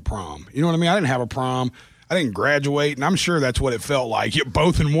didn't go to prom. You know what I mean? I didn't have a prom. I didn't graduate, and I'm sure that's what it felt like. You're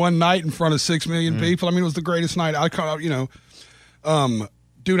both in one night in front of 6 million people. I mean, it was the greatest night.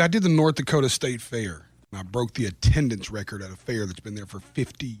 Dude, I did the North Dakota State Fair. I broke the attendance record at a fair that's been there for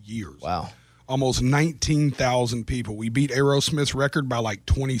 50 years. Wow. Almost 19,000 people. We beat Aerosmith's record by like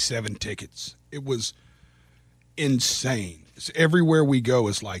 27 tickets. It was insane. Everywhere we go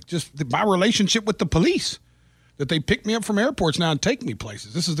is like just my relationship with the police, that they pick me up from airports now and take me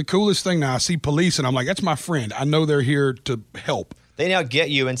places. This is the coolest thing now. I see police and I'm like, that's my friend. I know they're here to help. They now get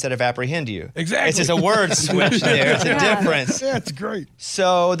you instead of apprehend you. Exactly. It's just a word switch there. It's a difference. Yeah, it's great.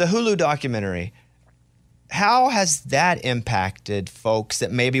 So the Hulu documentary, how has that impacted folks that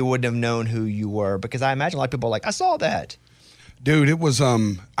maybe wouldn't have known who you were? Because I imagine a lot of people are like, I saw that. Dude, it was,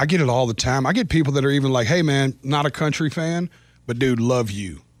 I get it all the time. I get people that are even like, hey, man, not a country fan, but dude, love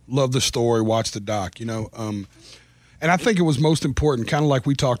you. Love the story, watch the doc, And I think it was most important, kind of like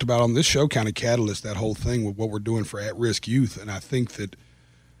we talked about on this show, kind of catalyst that whole thing with what we're doing for at-risk youth. And I think that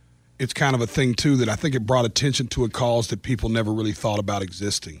it's kind of a thing, too, that I think it brought attention to a cause that people never really thought about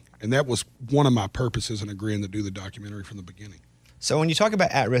existing. And that was one of my purposes in agreeing to do the documentary from the beginning. So when you talk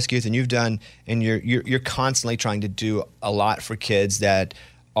about at-risk youth, and you've done, and you're constantly trying to do a lot for kids that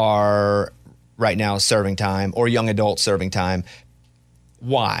are right now serving time or young adults serving time.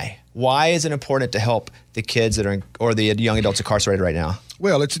 Why? Why is it important to help the kids that are or the young adults incarcerated right now?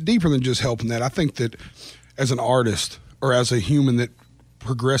 Well, it's deeper than just helping that. I think that as an artist or as a human that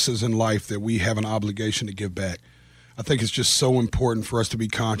progresses in life, that we have an obligation to give back. I think it's just so important for us to be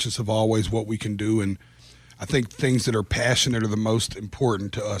conscious of always what we can do. And I think things that are passionate are the most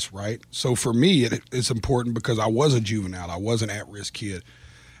important to us, right? So for me, it's important because I was a juvenile. I was an at-risk kid.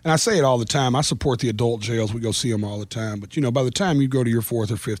 And I say it all the time. I support the adult jails. We go see them all the time. But, you know, by the time you go to your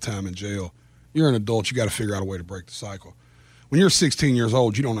 4th or 5th time in jail, you're an adult. You got to figure out a way to break the cycle. When you're 16 years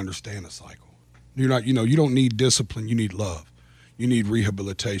old, you don't understand the cycle. You're not, you know, you don't need discipline. You need love. You need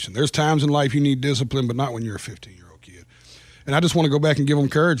rehabilitation. There's times in life you need discipline, but not when you're a 15-year-old kid. And I just want to go back and give them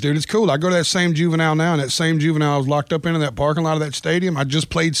courage, dude. It's cool. I go to that same juvenile now, and that same juvenile I was locked up in that parking lot of that stadium. I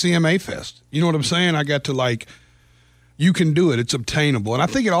just played CMA Fest. You know what I'm saying? I got to, like, you can do it. It's obtainable. And I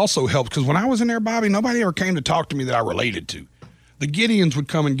think it also helps because when I was in there, Bobby, nobody ever came to talk to me that I related to. The Gideons would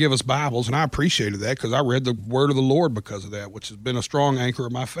come and give us Bibles, and I appreciated that because I read the word of the Lord because of that, which has been a strong anchor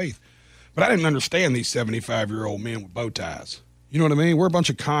of my faith. But I didn't understand these 75-year-old men with bow ties. You know what I mean? We're a bunch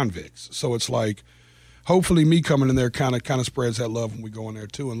of convicts. So it's like, hopefully me coming in there kind of spreads that love when we go in there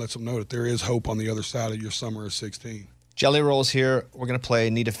too and lets them know that there is hope on the other side of your summer of 16. Jelly Roll's here. We're going to play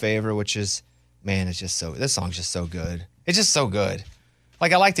Need a Favor, which is, man, it's just so, this song's just so good. It's just so good.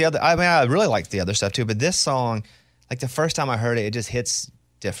 Like, I really like the other stuff too, but this song, like the first time I heard it, it just hits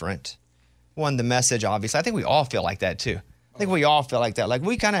different. One, the message, obviously. I think we all feel like that too. I think we all feel like that. Like,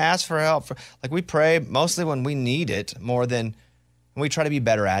 we kind of ask for help. Like, we pray mostly when we need it more than we try to be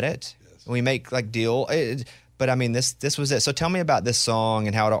better at it. Yes. And we make, like, but, I mean, this was it. So tell me about this song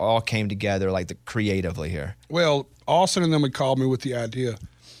and how it all came together, like, creatively here. Well, Austin and them had called me with the idea,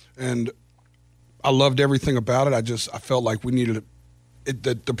 and I loved everything about it. I felt like we needed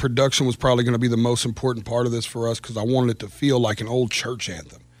that the production was probably going to be the most important part of this for us because I wanted it to feel like an old church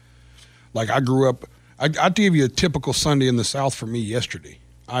anthem. Like, I grew up, I'd give you a typical Sunday in the South for me yesterday.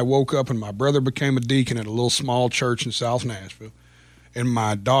 I woke up and my brother became a deacon at a little small church in South Nashville, and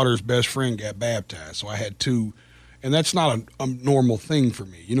my daughter's best friend got baptized. So I had two, and that's not a normal thing for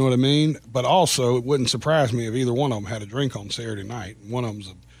me. You know what I mean? But also, it wouldn't surprise me if either one of them had a drink on Saturday night. One of them's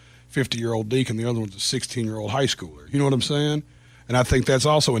a 50-year-old deacon, the other one's a 16-year-old high schooler. You know what I'm saying? And I think that's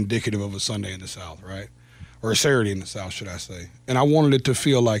also indicative of a Sunday in the South, right? Or a Saturday in the South, should I say. And I wanted it to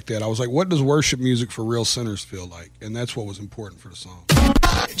feel like that. I was like, what does worship music for real sinners feel like? And that's what was important for the song.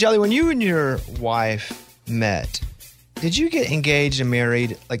 Jelly, when you and your wife met, did you get engaged and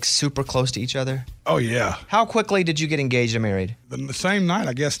married, like, super close to each other? Oh, yeah. How quickly did you get engaged and married? The same night,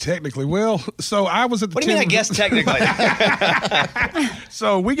 I guess, technically. Well, so I was at the... What do you mean, I guess, technically?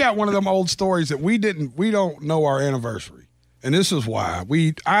 So we got one of them old stories that we don't know our anniversary. And this is why.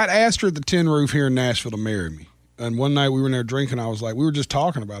 I'd asked her at the Tin Roof here in Nashville to marry me. And one night we were in there drinking. I was like, we were just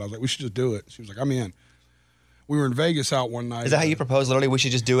talking about it. I was like, we should just do it. She was like, I'm in. We were in Vegas out one night. Is that how you proposed, literally? We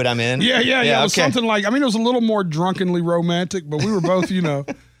should just do it, I'm in? Yeah. It was something like, it was a little more drunkenly romantic, but we were both,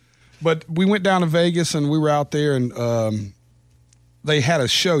 But we went down to Vegas and we were out there and they had a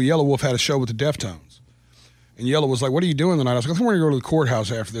show. Yellow Wolf had a show with the Deftones. And Yellow was like, what are you doing tonight? I was like, I think we're going to go to the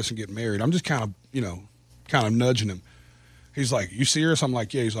courthouse after this and get married. I'm just kind of nudging him. He's like, you serious? I'm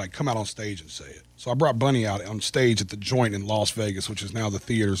like, yeah. He's like, come out on stage and say it. So I brought Bunny out on stage at the Joint in Las Vegas, which is now the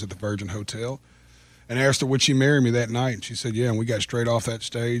theaters at the Virgin Hotel, and asked her, would she marry me that night? And she said, yeah, and we got straight off that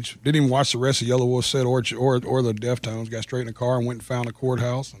stage. Didn't even watch the rest of Yellow Wolf set or the Deftones. Got straight in the car and went and found a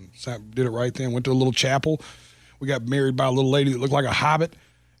courthouse and did it right then. Went to a little chapel. We got married by a little lady that looked like a hobbit.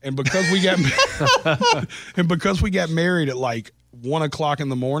 And because we got married at like 1 o'clock in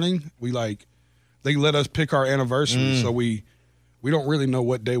the morning, they let us pick our anniversary. So we don't really know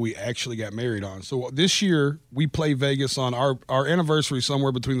what day we actually got married on. So this year we play Vegas on our anniversary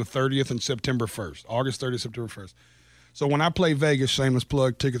somewhere between the 30th and September 1st, August 30th, September 1st. So when I play Vegas, shameless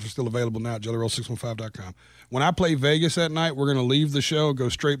plug, tickets are still available now at jellyroll615.com. When I play Vegas that night, we're going to leave the show, go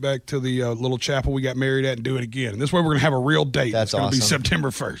straight back to the little chapel we got married at and do it again. And this way we're going to have a real date. That's awesome. It's going to be September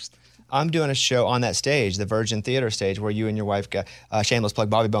 1st. I'm doing a show on that stage, the Virgin Theater stage, where you and your wife got shameless plug,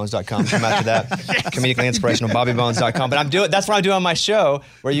 BobbyBones.com. Come after that. Yes. Comedically inspirational, BobbyBones.com. But that's what I'm doing on my show,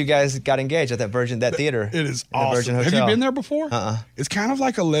 where you guys got engaged at that theater. It is awesome. The Virgin Hotel. Have you been there before? Uh-uh. It's kind of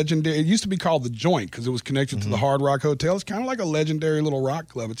like a legendary. It used to be called the Joint because it was connected to the Hard Rock Hotel. It's kind of like a legendary little rock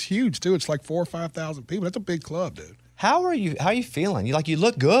club. It's huge too. It's like 4,000 or 5,000 people. That's a big club, dude. How are you feeling? You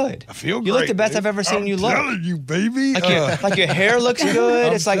look good. I feel great. You look the best dude. I've ever seen you look. I'm telling you, baby. Like your hair looks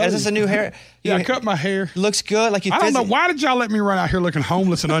good. It's like, is this a new hair? Yeah, I cut my hair. Looks good. Like you. I don't know. Why did y'all let me run out here looking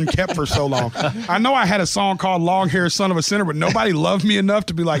homeless and unkept for so long? I know I had a song called Long Hair Son of a Sinner, but nobody loved me enough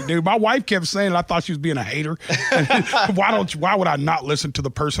to be like, dude, my wife kept saying it. I thought she was being a hater. Why would I not listen to the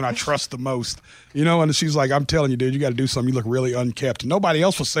person I trust the most? You know, and she's like, I'm telling you, dude, you got to do something. You look really unkept. And nobody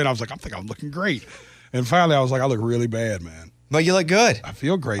else was saying, I was like, I think I'm looking great. And finally, I was like, I look really bad, man. But you look good. I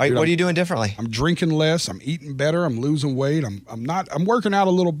feel great. What dude. are you doing differently? I'm drinking less. I'm eating better. I'm losing weight. I'm working out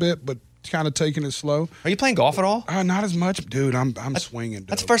a little bit, but kind of taking it slow. Are you playing golf at all? Not as much, dude. I'm swinging. Dude.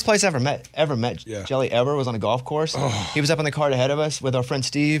 That's the first place I ever met. Yeah. Jelly ever was on a golf course. Oh. He was up on the cart ahead of us with our friend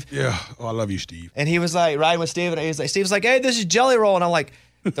Steve. Yeah. Oh, I love you, Steve. And he was like riding with Steve, and Steve was like, "Hey, this is Jelly Roll," and I'm like,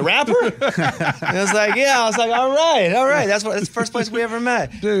 "The rapper?" And I was like, "Yeah." I was like, "All right." That's the first place we ever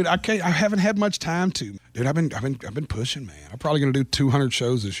met. Dude, I haven't had much time to. Dude, I've been pushing, man. I'm probably gonna do 200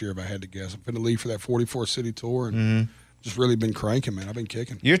 shows this year if I had to guess. I'm gonna leave for that 44 city tour and just really been cranking, man. I've been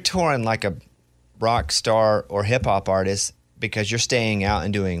kicking. You're touring like a rock star or hip hop artist because you're staying out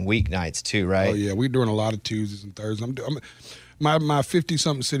and doing weeknights too, right? Oh yeah, we're doing a lot of Tuesdays and Thursdays. My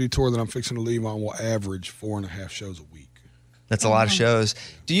 50-something city tour that I'm fixing to leave on will average 4.5 shows a week. That's a lot of shows.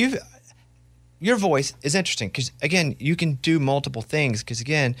 Your voice is interesting because, again, you can do multiple things because,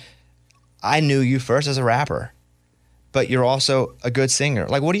 again, I knew you first as a rapper, but you're also a good singer.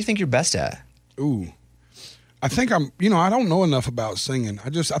 Like, what do you think you're best at? Ooh. I think I don't know enough about singing. I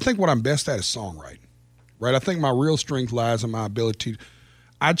think what I'm best at is songwriting, right? I think my real strength lies in my ability.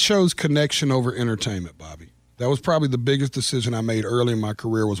 I chose connection over entertainment, Bobby. That was probably the biggest decision I made early in my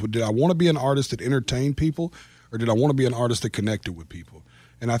career was, did I want to be an artist that entertained people or did I want to be an artist that connected with people?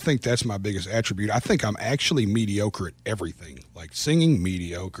 And I think that's my biggest attribute. I think I'm actually mediocre at everything, like singing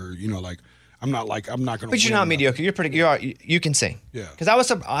mediocre, I'm not going to. But you're not mediocre. You're pretty. You can sing. Yeah. Because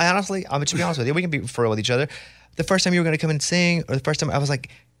I honestly, to be honest with you, we can be for real with each other. The first time you were going to come and sing, or the first time I was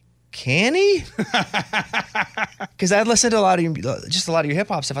like, can he? Because I'd listened to a lot of your hip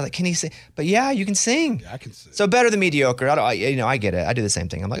hop stuff. I was like, can he sing? But yeah, you can sing. Yeah, I can sing. So better than mediocre. I get it. I do the same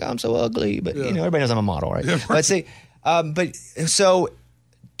thing. I'm like, I'm so ugly, but everybody knows I'm a model, right? Yeah, right. But so,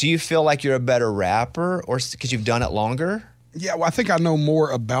 do you feel like you're a better rapper, or because you've done it longer? Yeah, well, I think I know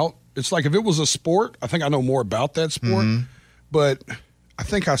more about. It's like if it was a sport, I think I know more about that sport. Mm-hmm. But I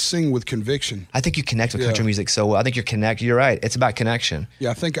think I sing with conviction. I think you connect with country music so well. I think you're right. It's about connection.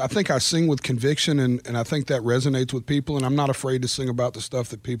 Yeah, I think I sing with conviction, and I think that resonates with people, and I'm not afraid to sing about the stuff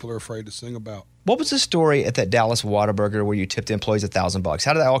that people are afraid to sing about. What was the story at that Dallas Whataburger where you tipped employees $1,000?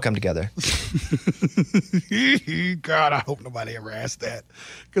 How did that all come together? God, I hope nobody ever asked that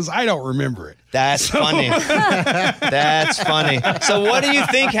because I don't remember it. That's funny. That's funny. So what do you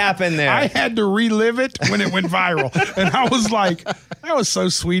think happened there? I had to relive it when it went viral. And I was like, that was so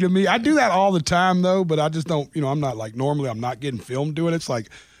sweet of me. I do that all the time, though, but I just don't, I'm not like, normally I'm not getting filmed doing it. It's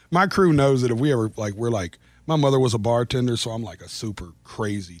like my crew knows that if we ever, like, we're like, my mother was a bartender, so I'm like a super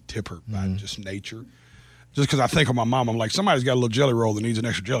crazy tipper by just nature. Just because I think of my mom, I'm like, somebody's got a little jelly roll that needs an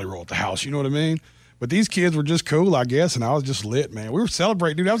extra jelly roll at the house. You know what I mean? But these kids were just cool, I guess, and I was just lit, man. We were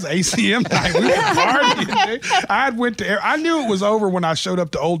celebrating, dude. That was ACM night. We were partying, dude. I knew it was over when I showed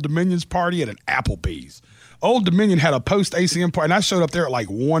up to Old Dominion's party at an Applebee's. Old Dominion had a post-ACM party, and I showed up there at like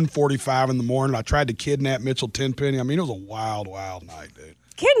 1:45 in the morning. I tried to kidnap Mitchell Tenpenny. I mean, it was a wild, wild night, dude.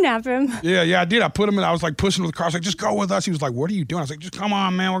 Kidnap him. Yeah, I did. I put him in. I was like pushing with the car. I was like, just go with us. He was like, what are you doing? I was like, just come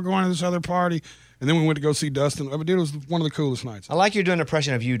on, man. We're going to this other party. And then we went to go see Dustin. Dude, it was one of the coolest nights. I like you're doing an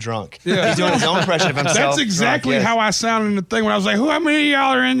impression of you drunk. Yeah. He's doing his own impression of himself. That's exactly drunk, yes. how I sounded in the thing when I was like, how many of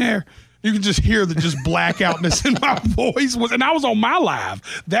y'all are in there? You can just hear the just blackoutness in my voice. And I was on my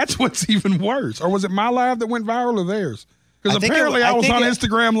live. That's what's even worse. Or was it my live that went viral or theirs? Because apparently I was on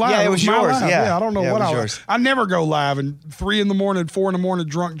Instagram Live. Yeah, it was yours. Yeah, I don't know what I was. Yours. I never go live and 3 in the morning, 4 in the morning,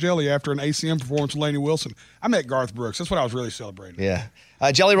 drunk jelly after an ACM performance with Lainey Wilson. I met Garth Brooks. That's what I was really celebrating. Yeah.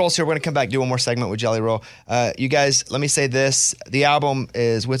 Jelly Roll's here. We're going to come back, do one more segment with Jelly Roll. You guys, let me say this. The album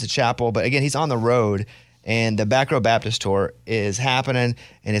is with the Chapel, but again, he's on the road. And the Back Row Baptist Tour is happening,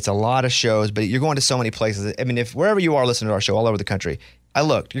 and it's a lot of shows, but you're going to so many places. I mean, if wherever you are listening to our show all over the country, I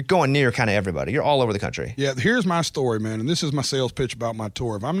looked, you're going near kind of everybody. You're all over the country. Yeah, here's my story, man, and this is my sales pitch about my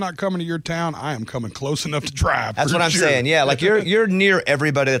tour. If I'm not coming to your town, I am coming close enough to drive. That's what I'm saying. Yeah, like you're near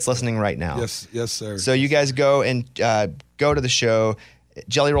everybody that's listening right now. Yes, sir. So you guys go and go to the show,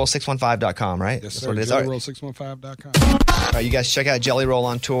 jellyroll615.com, right? Yes, that's sir. what it is. Jellyroll615.com. All right, you guys check out Jelly Roll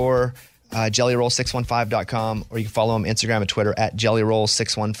on tour. jellyroll615.com, or you can follow him Instagram and Twitter at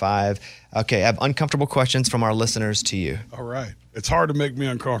jellyroll615. Okay, I have uncomfortable questions from our listeners to you. All right. It's hard to make me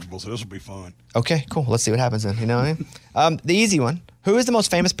uncomfortable, so this will be fun. Okay, cool. Let's see what happens then. You know what I mean? The easy one. Who is the most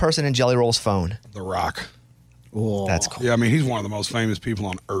famous person in Jelly Roll's phone? The Rock. Oh, that's cool. Yeah, I mean, he's one of the most famous people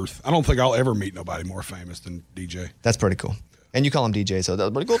on earth. I don't think I'll ever meet nobody more famous than DJ. That's pretty cool. And you call him DJ, so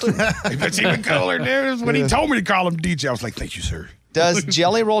that's pretty cool too. It's even cooler, dude. When he told me to call him DJ, I was like, thank you, sir. Does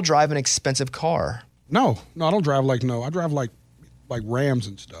Jelly Roll drive an expensive car? No, I don't drive I drive like Rams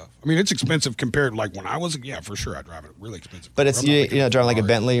and stuff. I mean, it's expensive compared to like when I was, for sure, I drive a really expensive But car. it's, you're not driving like a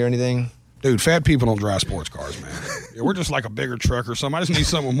Bentley or anything? Dude, fat people don't drive sports cars, man. Yeah, we're just like a bigger truck or something. I just need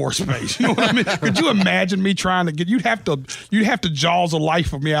something with more space. You know what I mean? Could you imagine me trying to you'd have to jaws the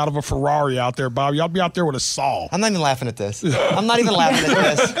life of me out of a Ferrari out there, Bobby. I'll be out there with a saw. I'm not even laughing at this. I'm not even laughing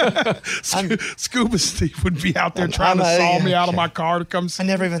at this. Scuba Steve would be out there trying to saw me out of my car to come see. I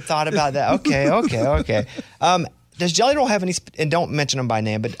never even thought about that. Okay. Does Jelly Roll have any, and don't mention them by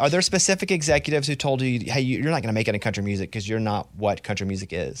name, but are there specific executives who told you, hey, you're not going to make it in country music because you're not what country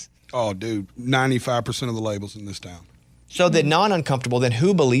music is? Oh, dude, 95% of the labels in this town. So the non-uncomfortable, then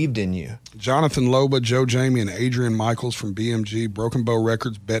who believed in you? Jonathan Loba, Joe Jamie, and Adrian Michaels from BMG. Broken Bow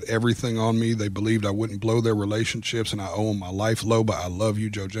Records bet everything on me. They believed I wouldn't blow their relationships, and I owe them my life. Loba, I love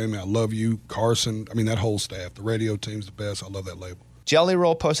you. Joe Jamie, I love you. Carson, I mean, that whole staff. The radio team's the best. I love that label. Jelly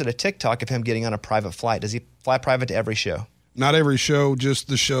Roll posted a TikTok of him getting on a private flight. Does he fly private to every show? Not every show, just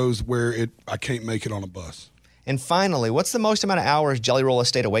the shows where I can't make it on a bus. And finally, what's the most amount of hours Jelly Roll has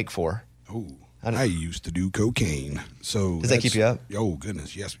stayed awake for? Oh, I used to do cocaine. So does that keep you up? Oh,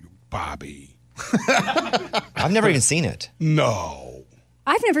 goodness, yes, Bobby. I've never even seen it. No.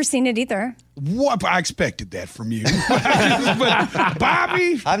 I've never seen it either. What? I expected that from you. But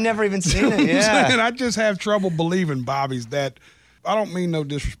Bobby? I've never even seen it, yeah. I just have trouble believing Bobby's that. I don't mean no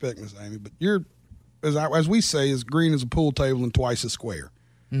disrespect, Miss Amy, but you're, as we say, as green as a pool table and twice as square.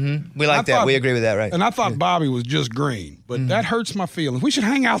 Mm-hmm. We like that. We agree with that, right? And I thought Bobby was just green, but that hurts my feelings. We should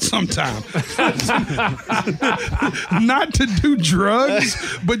hang out sometime. Not to do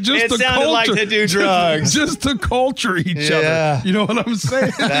drugs, but just to culture. Like to do drugs. Just to culture each other. You know what I'm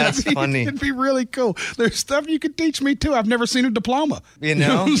saying? That's funny. It'd be really cool. There's stuff you could teach me too. I've never seen a diploma. You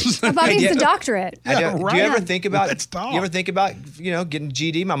know? Bobby needs a doctorate. Yeah, do right. you ever think about? Let's talk. You ever think about getting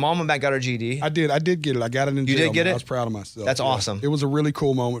GED? My mom got her GED. I did get it. I got it in jail. You did get it? I was proud of myself. That's awesome. It was a really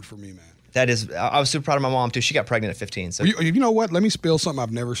cool moment for me, man. That is, I was super proud of my mom too. She got pregnant at 15. So you know what? Let me spill something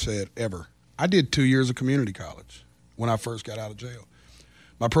I've never said ever. I did 2 years of community college when I first got out of jail.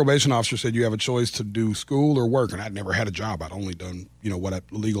 My probation officer said you have a choice to do school or work, and I'd never had a job. I'd only done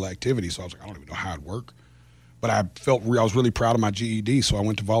illegal activity, so I was like, I don't even know how it'd work. But I was really proud of my GED, so I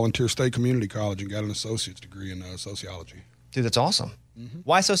went to Volunteer State Community College and got an associate's degree in sociology. Dude, that's awesome. Mm-hmm.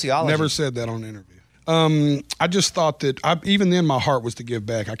 Why sociology? Never said that on an interview. I just thought that even then my heart was to give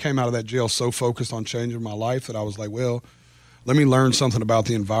back. I came out of that jail so focused on changing my life that I was like, well, let me learn something about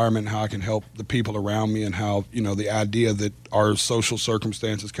the environment and how I can help the people around me and how, the idea that our social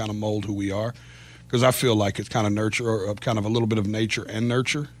circumstances kind of mold who we are. Because I feel like it's kind of nurture or kind of a little bit of nature and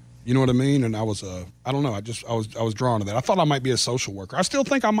nurture. You know what I mean? And I was, I don't know. I was drawn to that. I thought I might be a social worker. I still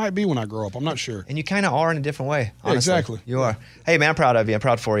think I might be when I grow up. I'm not sure. And you kind of are in a different way. Honestly. Yeah, exactly. You are. Hey, man, I'm proud of you. I'm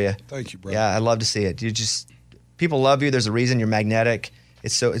proud for you. Thank you, bro. Yeah, I love to see it. People love you. There's a reason you're magnetic.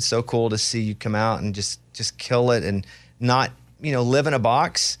 It's so cool to see you come out and just kill it and not, live in a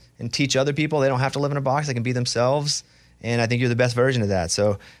box and teach other people. They don't have to live in a box. They can be themselves. And I think you're the best version of that.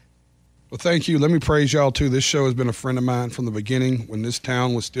 So. Well, thank you. Let me praise y'all, too. This show has been a friend of mine from the beginning when this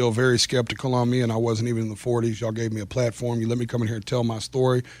town was still very skeptical on me and I wasn't even in the 40s. Y'all gave me a platform. You let me come in here and tell my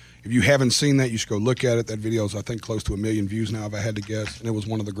story. If you haven't seen that, you should go look at it. That video is, I think, close to 1 million views now, if I had to guess. And it was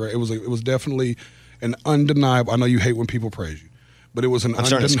one of the great. It was definitely an undeniable. I know you hate when people praise you, but it was an. I'm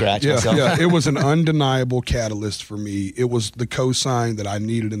starting to scratch myself. Yeah, it was an undeniable catalyst for me. It was the cosign that I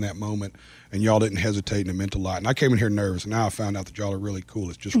needed in that moment. And y'all didn't hesitate, and it meant a lot. And I came in here nervous, and now I found out that y'all are really cool.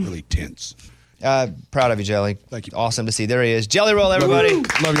 It's just really tense. Proud of you, Jelly. Thank you. Awesome to see. There he is. Jelly Roll, everybody.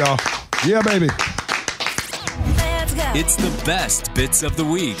 Love y'all. Yeah, baby. It's the best bits of the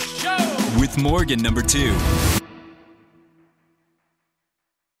week with Morgan number 2.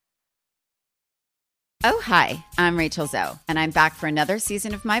 Oh, hi, I'm Rachel Zoe, and I'm back for another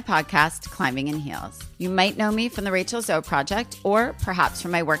season of my podcast, Climbing in Heels. You might know me from the Rachel Zoe Project, or perhaps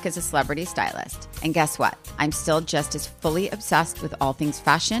from my work as a celebrity stylist. And guess what? I'm still just as fully obsessed with all things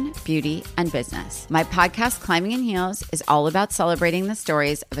fashion, beauty, and business. My podcast, Climbing in Heels, is all about celebrating the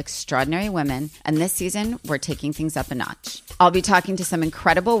stories of extraordinary women, and this season, we're taking things up a notch. I'll be talking to some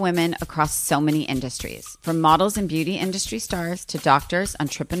incredible women across so many industries, from models and beauty industry stars to doctors,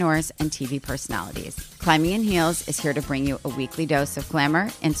 entrepreneurs, and TV personalities. Climbing in Heels is here to bring you a weekly dose of glamour,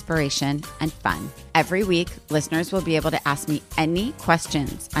 inspiration, and fun. Every week, listeners will be able to ask me any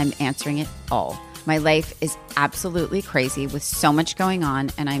questions. I'm answering it all. My life is absolutely crazy with so much going on,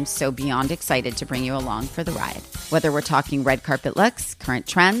 and I'm so beyond excited to bring you along for the ride. Whether we're talking red carpet looks, current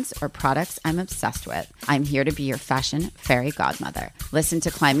trends, or products I'm obsessed with, I'm here to be your fashion fairy godmother. Listen to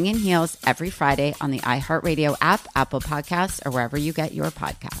Climbing in Heels every Friday on the iHeartRadio app, Apple Podcasts, or wherever you get your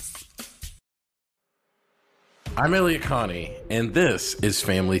podcasts. I'm Elliot Connie, and this is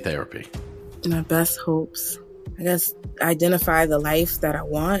Family Therapy. My best hopes, I guess, identify the life that I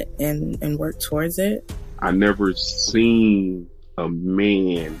want and work towards it. I never seen a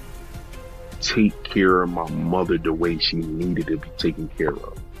man take care of my mother the way she needed to be taken care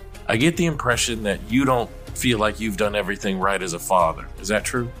of. I get the impression that you don't feel like you've done everything right as a father. Is that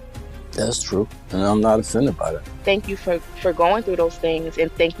true? That's true, and I'm not offended by that. Thank you for going through those things, and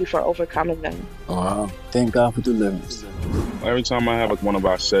thank you for overcoming them. Wow. Thank God for deliverance. Every time I have one of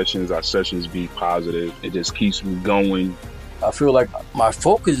our sessions be positive. It just keeps me going. I feel like my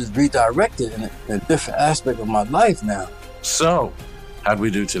focus is redirected in a different aspect of my life now. So, how'd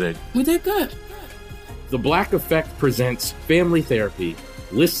we do today? We did good. The Black Effect presents Family Therapy.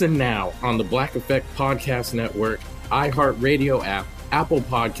 Listen now on the Black Effect Podcast Network, iHeartRadio app, Apple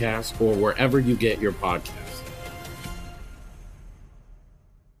Podcasts, or wherever you get your podcasts.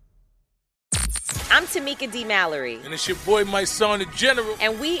 I'm Tamika D. Mallory. And it's your boy, my son, the General.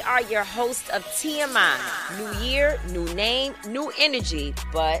 And we are your hosts of TMI. New year, new name, new energy,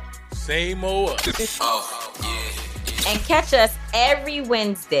 but same old us. Oh, yeah. And catch us every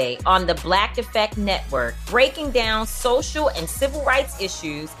Wednesday on the Black Effect Network, breaking down social and civil rights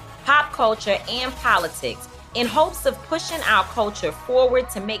issues, pop culture, and politics, in hopes of pushing our culture forward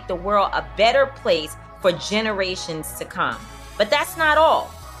to make the world a better place for generations to come. But that's not all.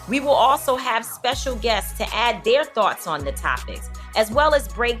 We will also have special guests to add their thoughts on the topics, as well as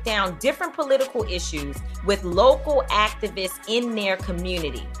break down different political issues with local activists in their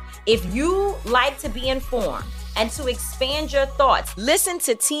community. If you like to be informed and to expand your thoughts, listen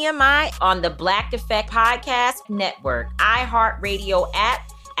to TMI on the Black Effect Podcast Network, iHeartRadio app,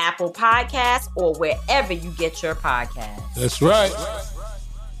 Apple Podcasts, or wherever you get your podcasts. That's right.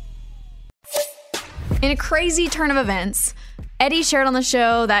 In a crazy turn of events, Eddie shared on the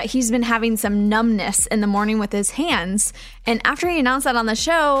show that he's been having some numbness in the morning with his hands. And after he announced that on the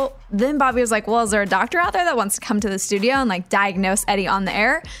show, then Bobby was like, well, is there a doctor out there that wants to come to the studio and diagnose Eddie on the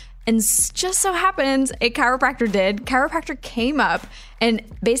air? And just so happens a chiropractor did. Chiropractor came up, and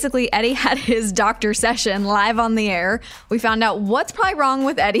basically Eddie had his doctor session live on the air. We found out what's probably wrong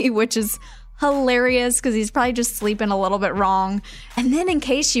with Eddie, which is hilarious because he's probably just sleeping a little bit wrong. And then in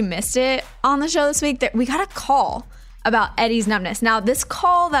case you missed it on the show this week, that we got a call about Eddie's numbness. Now, this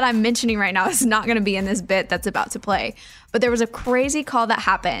call that I'm mentioning right now is not going to be in this bit that's about to play, but there was a crazy call that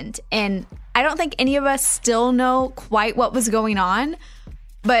happened, and I don't think any of us still know quite what was going on,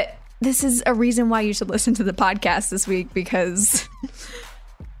 but this is a reason why you should listen to the podcast this week, because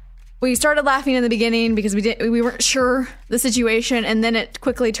we started laughing in the beginning because we weren't sure the situation, and then it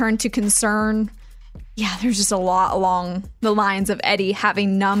quickly turned to concern. Yeah, there's just a lot along the lines of Eddie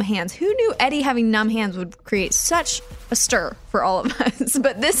having numb hands. Who knew Eddie having numb hands would create such a stir for all of us?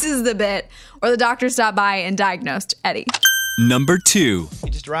 But this is the bit where the doctor stopped by and diagnosed Eddie. Number 2. You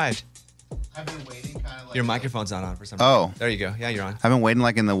just arrived. I've been waiting kind of like... Your microphone's not on for some reason. Oh. There you go. Yeah, you're on. I've been waiting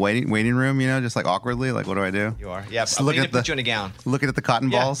in the waiting room, just awkwardly. What do I do? You are. Yeah, Just I'm going to put you in a gown. Looking at the cotton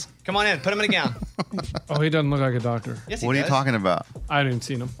balls. Come on in. Put him in a gown. Oh, he doesn't look like a doctor. Yes, he What are you does. talking about? I haven't even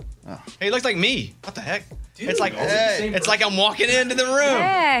seen him. Hey, he looks like me. What the heck? It's like I'm walking into the room.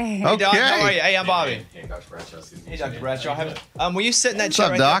 Hey. Hey, Doc, Okay. how are you? Hey, I'm Bobby. Hey, Dr. Bradshaw. Hey, Dr. Bradshaw. Will you sit in that What's chair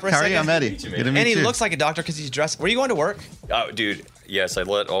up, right Doc? there for a How are you? second? I'm Eddie. Good to meet And he you. looks like a doctor because he's dressed. Were you going to work? Oh, dude, yes, I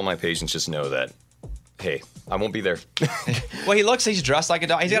let all my patients just know that, hey, I won't be there. Well, he's dressed like a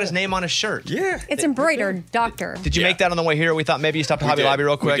doctor. He's got his name on his shirt. Yeah. It's embroidered, doctor. Did you make that on the way here? We thought maybe you stopped at Hobby Lobby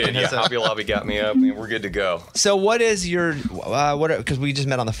real quick. We did, yeah. Hobby Lobby got me up, and we're good to go. So what is your, because we just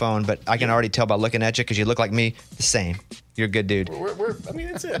met on the phone, but I can already tell by looking at you because you look like me, the same. You're a good dude. I mean,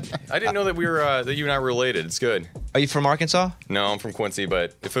 that's it. I didn't know that we were that you and I were related. It's good. Are you from Arkansas? No, I'm from Quincy,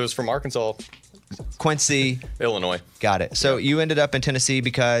 but if it was from Arkansas, Quincy, Illinois. Got it. So you ended up in Tennessee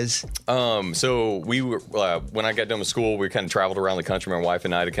because? So we were when I got done with school, we kind of traveled around the country, my wife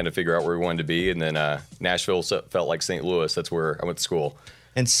and I, to kind of figure out where we wanted to be, and then Nashville felt like St. Louis. That's where I went to school.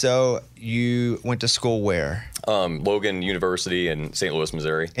 And so you went to school where? Logan University in St. Louis,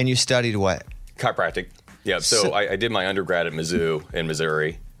 Missouri. And you studied what? Chiropractic. Yeah. So I did my undergrad at Mizzou in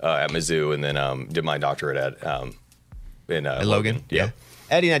Missouri, and then did my doctorate at in Logan. Yeah.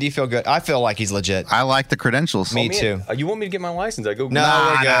 Eddie, now do you feel good? I feel like he's legit. I like the credentials. Me too. You want me to get my license? I go.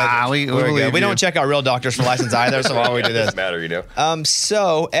 No, we're good. We're good. We don't check out real doctors for license either, so why would we do this? Doesn't matter, you know.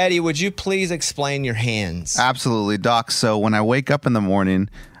 So Eddie, would you please explain your hands? Absolutely, Doc. So when I wake up in the morning,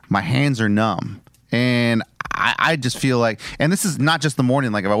 my hands are numb, and I just feel like, and this is not just the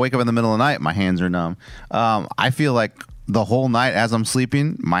morning. Like if I wake up in the middle of the night, my hands are numb. I feel like the whole night as I'm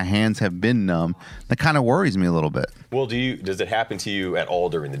sleeping, my hands have been numb. That kind of worries me a little bit. Well, does it happen to you at all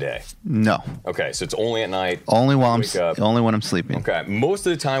during the day? No. Okay, so it's only at night. Only when I'm sleeping. Okay, most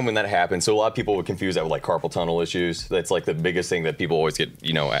of the time when that happens, so a lot of people would confuse that with like carpal tunnel issues. That's like the biggest thing that people always get,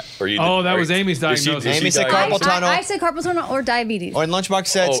 that was Amy's diagnosis. Amy said carpal tunnel. I said carpal tunnel or diabetes. Or in Lunchbox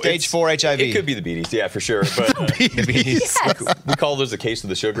said stage 4 HIV. It could be the BDs, yeah, for sure. But we call those a case of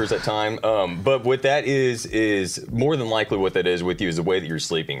the sugars at time. But what that is more than likely what that is with you is the way that you're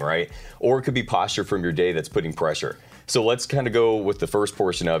sleeping, right? Or it could be posture from your day that's putting pressure. So let's kind of go with the first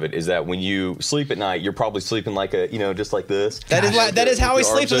portion of it, is that when you sleep at night, you're probably sleeping like just like this. That is how he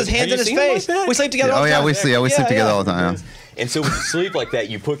sleeps, with his hands in his face. We sleep together all the time. We sleep together all the time. And so when you sleep like that,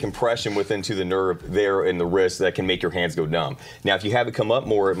 you put compression into the nerve there in the wrist that can make your hands go numb. Now, if you have it come up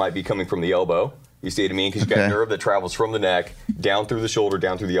more, it might be coming from the elbow. You see what I mean? Because you've got a nerve that travels from the neck, down through the shoulder,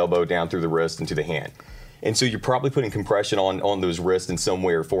 down through the elbow, down through the wrist, into the hand. And so you're probably putting compression on those wrists in some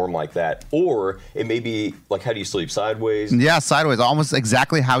way or form like that. Or it may be, like, how do you sleep? Sideways? Yeah, sideways. Almost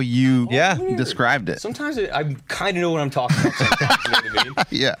exactly how you described it. Sometimes I kind of know what I'm talking about sometimes, you know what I mean?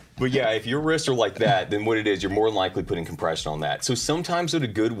 Yeah. But yeah, if your wrists are like that, then what it is, you're more than likely putting compression on that. So sometimes what a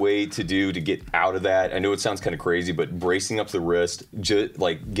good way to do to get out of that, I know it sounds kind of crazy, but bracing up the wrist,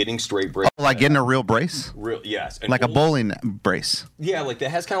 like getting straight brace. Like getting a real brace? Yes. And like a bowling brace. Yeah, like that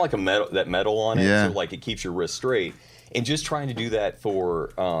has kind of like that metal on it, Yeah. so like it keeps your wrist straight. And just trying to do that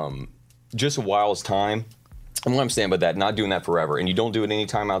for just a while's time. And what I'm saying about that, not doing that forever. And you don't do it any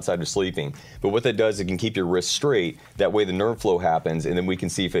time outside of sleeping. But what that does, it can keep your wrist straight. That way the nerve flow happens, and then we can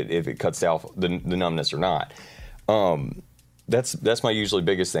see if it cuts off the numbness or not. That's my usually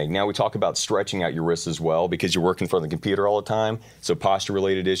biggest thing. Now we talk about stretching out your wrists as well, because you're working in front of the computer all the time. So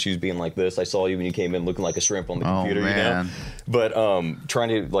posture-related issues being like this. I saw you when you came in looking like a shrimp on the computer, man. But trying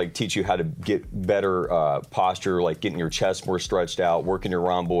to like teach you how to get better posture, like getting your chest more stretched out, working your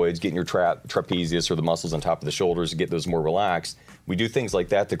rhomboids, getting your trapezius or the muscles on top of the shoulders to get those more relaxed. We do things like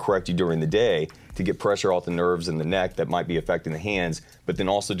that to correct you during the day to get pressure off the nerves in the neck that might be affecting the hands, but then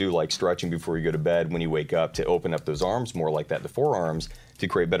also do like stretching before you go to bed when you wake up to open up those arms more like that, the forearms, to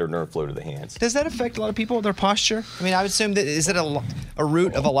create better nerve flow to the hands. Does that affect a lot of people, their posture? I mean, I would assume that is it a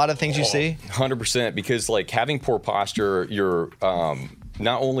root of a lot of things you see? 100%, because like having poor posture, you're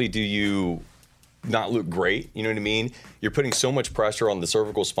not only do you not look great, you know what I mean? You're putting so much pressure on the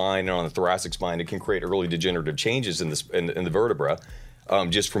cervical spine and on the thoracic spine, it can create early degenerative changes in the vertebra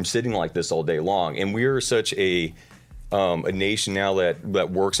just from sitting like this all day long. And we're such a nation now that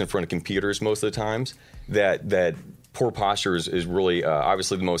works in front of computers most of the times that poor posture is really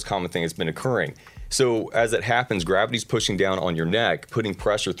obviously the most common thing that's been occurring. So as that happens, gravity's pushing down on your neck, putting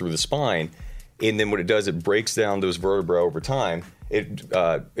pressure through the spine, and then what it does, it breaks down those vertebrae over time.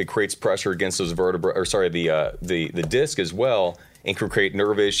 It creates pressure against those vertebrae, or sorry, the disc as well, and can create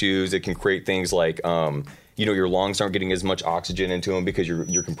nerve issues. It can create things like, your lungs aren't getting as much oxygen into them because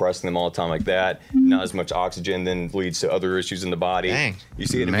you're compressing them all the time like that. Not as much oxygen then leads to other issues in the body. Dang. You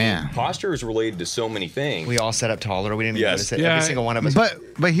see it? Man. I mean, posture is related to so many things. We all set up taller. We didn't even notice it. Yeah. Every single one of us.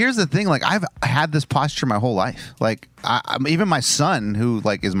 But here's the thing, like I've had this posture my whole life. Like even my son, who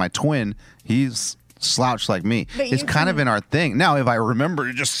like is my twin, he's slouched like me. It's kind of in our thing. Now, if I remember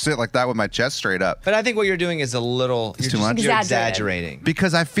to just sit like that with my chest straight up. But I think what you're doing is a little too much. You're exaggerating.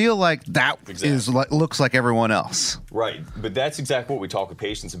 Because I feel like that is like looks like everyone else. Right, but that's exactly what we talk with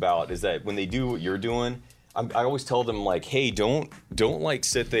patients about, is that when they do what you're doing, I always tell them, like, hey, don't like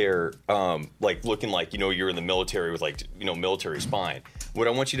sit there like looking like, you're in the military with like, military spine. What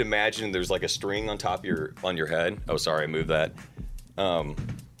I want you to imagine, there's like a string on top of your head. Oh, sorry, I moved that.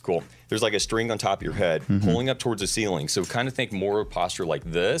 Cool. There's like a string on top of your head pulling up towards the ceiling. So kind of think more posture like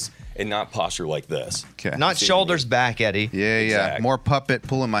this and not posture like this. Okay. Not shoulders back, Eddie. Yeah. Exact. More puppet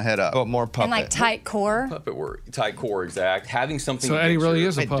pulling my head up. Oh, more puppet. And like tight core. Puppet work. Tight core, exact. Having something. So Eddie really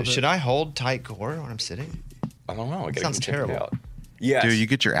is a Wait, puppet. should I hold tight core when I'm sitting? I don't know. I gotta Sounds go check it terrible. out. Yes. Dude, you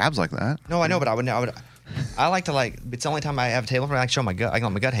get your abs like that. No, I know, but I like to it's the only time I have a table for me, I like to show my gut. I can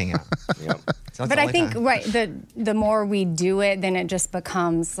let my gut hang out. But I think, the more we do it, then it just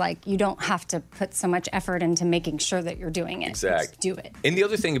becomes like you don't have to put so much effort into making sure that you're doing it. Exact. Just do it. And the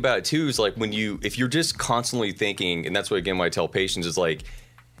other thing about it too is like if you're just constantly thinking, and that's what again what I tell patients is like,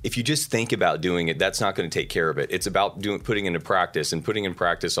 if you just think about doing it, that's not going to take care of it. It's about putting into practice and putting in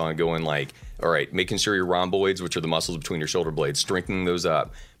practice on going like, all right, making sure your rhomboids, which are the muscles between your shoulder blades, strengthening those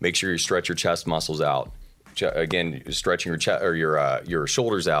up. Make sure you stretch your chest muscles out. Again, stretching your chest or your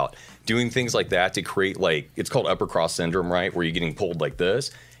shoulders out. Doing things like that to create it's called upper cross syndrome, right? Where you're getting pulled like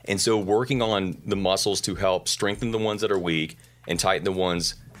this. And so working on the muscles to help strengthen the ones that are weak and tighten the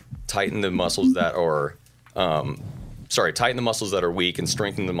muscles that are tighten the muscles that are weak and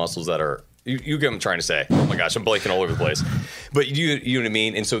strengthen the muscles that are, you get what I'm trying to say. Oh my gosh, I'm blanking all over the place. But you know what I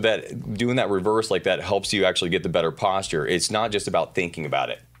mean? And so that doing that reverse like that helps you actually get the better posture. It's not just about thinking about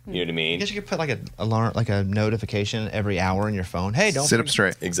it. You know what I mean? I guess you could put like an alarm, like a notification every hour in your phone. Hey, don't sit up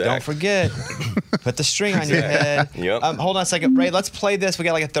straight. Exactly. Don't forget. Put the string on your head. Yep. Hold on a second, Ray. Let's play this. We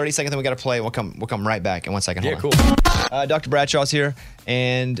got like a 30-second thing we got to play. We'll come right back in 1 second. Hold on. Cool. Dr. Bradshaw's here,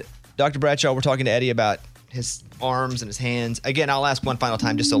 and Dr. Bradshaw, we're talking to Eddie about his arms and his hands. Again, I'll ask one final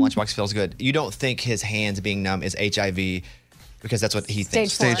time just so Lunchbox feels good. You don't think his hands being numb is HIV? Because that's what he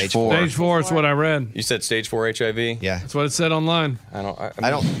thinks. Stage 4. Stage 4 is what I read. You said stage 4 HIV? Yeah. That's what it said online. I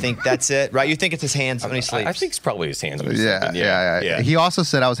don't think that's it, right? You think it's his hands when he sleeps? I think it's probably his hands when he's Yeah, sleeping. yeah. He also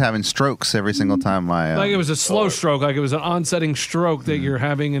said I was having strokes every single time Like it was a slow stroke, like it was an onsetting stroke that you're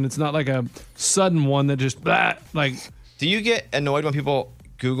having, and it's not like a sudden one that just Do you get annoyed when people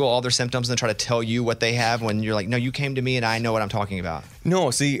Google all their symptoms and then try to tell you what they have when you're like, no, you came to me and I know what I'm talking about? No,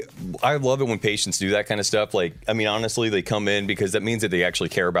 see, I love it when patients do that kind of stuff. Like, I mean, honestly, they come in because that means that they actually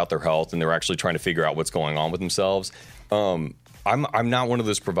care about their health and they're actually trying to figure out what's going on with themselves. I'm not one of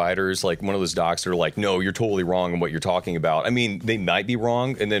those providers, like one of those docs that are like, no, you're totally wrong in what you're talking about. I mean, they might be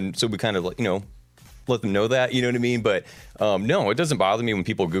wrong. And then, so we kind of, let them know that, you know what I mean? But no, it doesn't bother me when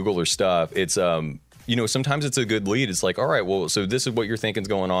people Google their stuff. It's, sometimes it's a good lead. It's like, all right, well, so this is what you're thinking is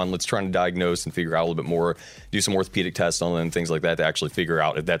going on. Let's try to diagnose and figure out a little bit more, do some orthopedic tests on them, things like that to actually figure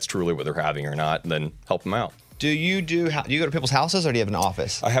out if that's truly what they're having or not, and then help them out. Do you go to people's houses or do you have an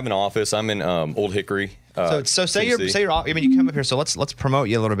office? I have an office. I'm in Old Hickory. So say you're you come up here. So let's promote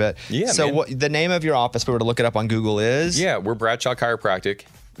you a little bit. Yeah. So man. what the name of your office? If we were to look it up on Google is? Yeah, we're Bradshaw Chiropractic,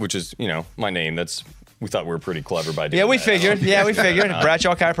 which is my name. We thought we were pretty clever by doing that. We figured.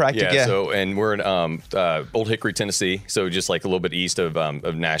 Bradshaw Chiropractic. Yeah. So, and we're in Old Hickory, Tennessee. So just like a little bit east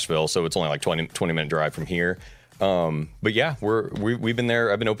of Nashville. So it's only like 20-minute drive from here. But yeah, we've been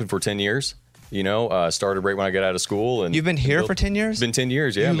there. I've been open for 10 years. Started right when I got out of school. And you've been here for 10 years? Been 10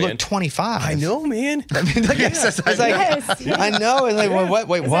 years, yeah, you man. look 25. I know, man. I mean, I know. It's like, what?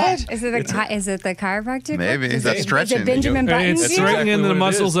 Wait, what? Is it the chiropractic? Maybe. That's stretching. Is it Benjamin Buttons? It's straightening the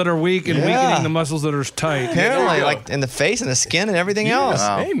muscles that are weak and weakening the muscles that are tight. Apparently, like in the face and the skin and everything else.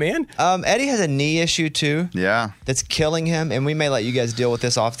 Wow. Hey, man. Eddie has a knee issue too. Yeah. That's killing him, and we may let you guys deal with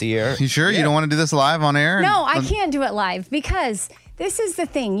this off the air. You sure you don't want to do this live on air? No, I can't do it live because this is the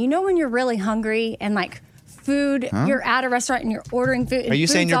thing. When you're really hungry and like food, you're at a restaurant and you're ordering food. Are you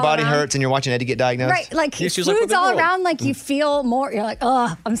saying your body hurts and you're watching Eddie get diagnosed? Right, like food's all around, like you feel more, you're like,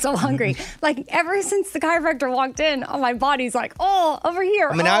 oh, I'm so hungry. Like ever since the chiropractor walked in, my body's like, oh, over here.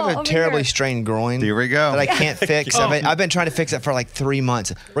 I mean, I have a terribly strained groin. Here we go. That I can't fix. I've been trying to fix it for like 3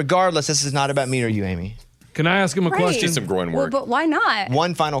 months. Regardless, this is not about me or you, Amy. Can I ask him a question? Some groin work. Well, but why not?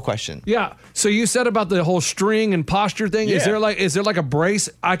 One final question. Yeah. So you said about the whole string and posture thing. Yeah. Is there like a brace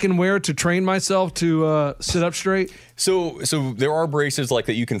I can wear to train myself to sit up straight? So there are braces like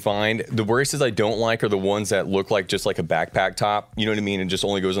that you can find. The braces I don't like are the ones that look like just like a backpack top. You know what I mean? It just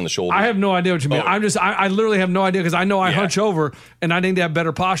only goes on the shoulder. I have no idea what you mean. I literally have no idea because I know I hunch over and I need to have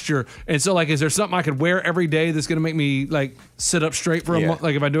better posture. And so like, is there something I could wear every day that's going to make me like sit up straight for a month?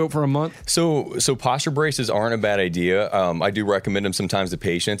 Like if I do it for a month? So posture braces aren't a bad idea. I do recommend them sometimes to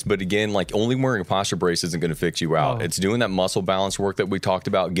patients, but again, like only wearing a posture brace isn't going to fix you out. It's doing that muscle balance work that we talked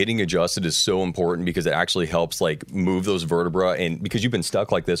about. Getting adjusted is so important because it actually helps like move those vertebra, and because you've been stuck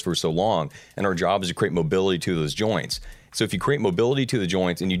like this for so long, and our job is to create mobility to those joints. So if you create mobility to the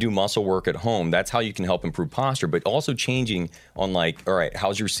joints and you do muscle work at home, that's how you can help improve posture, but also changing on like, all right,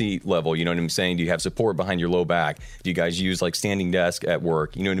 how's your seat level? You know what I'm saying? Do you have support behind your low back? Do you guys use like standing desk at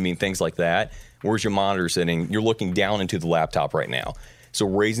work? You know what I mean? Things like that. Where's your monitor sitting? You're looking down into the laptop right now. So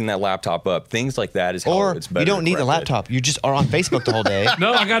raising that laptop up, things like that is how it's better. You don't need a laptop. You just are on Facebook the whole day.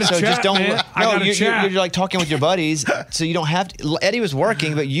 No, I got to chat, just don't, man. You're like talking with your buddies, so you don't have to. Eddie was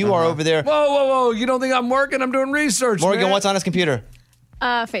working, but you are over there. Whoa. You don't think I'm working? I'm doing research, Morgan, man. what's on his computer?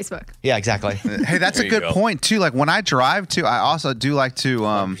 Facebook. Yeah, exactly. Hey, that's a good point too. Like when I drive too, I also do like to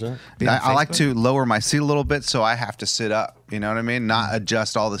I like to lower my seat a little bit so I have to sit up. You know what I mean? Not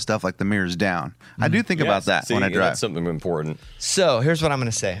adjust all the stuff like the mirrors down. I do think about that when I drive. That's something important. So here's what I'm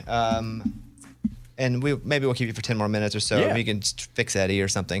going to say. and maybe we'll keep you for 10 more minutes or so. Yeah. And we can just fix Eddie or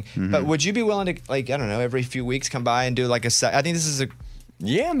something. Mm-hmm. But would you be willing to, like, I don't know, every few weeks come by and do like I think this is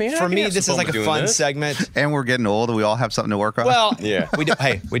Yeah, man. For me, this is like a fun segment. And we're getting old. We all have something to work on. Well, Yeah. we don't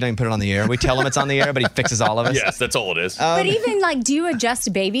even put it on the air. We tell him it's on the air, but he fixes all of us. Yes, that's all it is. But even like, do you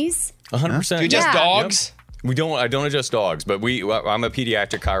adjust babies? 100%. Do you adjust Yeah. dogs? We don't. I don't adjust dogs, but I'm a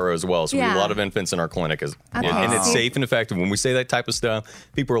pediatric chiro as well, so we have a Yeah. lot of infants in our clinic, Okay. and it's safe and effective. When we say that type of stuff,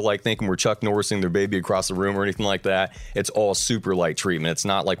 people are like thinking we're Chuck Norrising their baby across the room or anything like that. It's all super light treatment. It's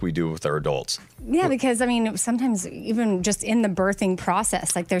not like we do with our adults. Yeah, because I mean, sometimes even just in the birthing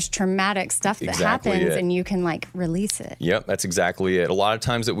process, like there's traumatic stuff that Exactly happens, it. and you can like release it. Yep, that's exactly it. A lot of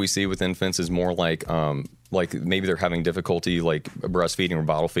times that we see with infants is more like maybe they're having difficulty like breastfeeding or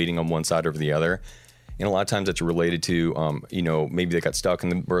bottle feeding on one side over the other. And a lot of times it's related to, maybe they got stuck in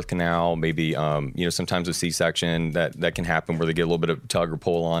the birth canal. Maybe, sometimes a C-section that can happen where they get a little bit of tug or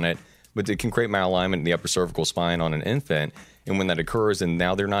pull on it. But it can create malalignment in the upper cervical spine on an infant. And when that occurs, and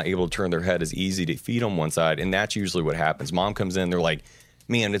now they're not able to turn their head as easy to feed on one side. And that's usually what happens. Mom comes in, they're like,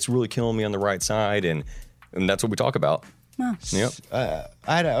 man, it's really killing me on the right side. And that's what we talk about. Wow.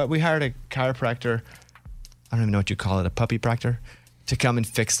 Yep. We hired a chiropractor. I don't even know what you call it, a puppy practor, to come and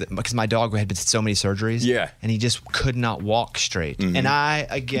fix it because my dog had been so many surgeries. Yeah. And he just could not walk straight. Mhm. And I'm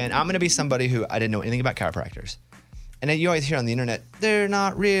going to be somebody who I didn't know anything about chiropractors. And then you always hear on the internet, they're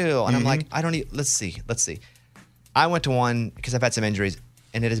not real. And I'm like, let's see. I went to one because I've had some injuries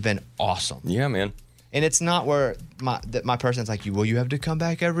and it has been awesome. Yeah, man. And it's not where my person's like, you have to come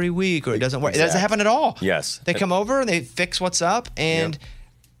back every week or it doesn't work. It doesn't Exactly. happen at all. Yes. They come over and they fix what's up and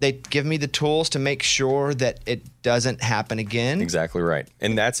they give me the tools to make sure that it doesn't happen again. Exactly right.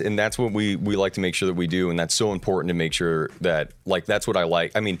 And that's what we like to make sure that we do. And that's so important to make sure that, like, that's what I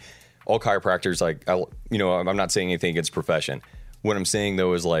like. I mean, all chiropractors, I'm not saying anything against profession. What I'm saying,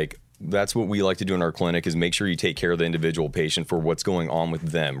 though, is like, that's what we like to do in our clinic is make sure you take care of the individual patient for what's going on with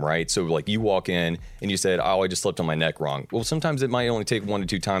them, right? So, like, you walk in and you said, I just slept on my neck wrong. Well, sometimes it might only take 1 to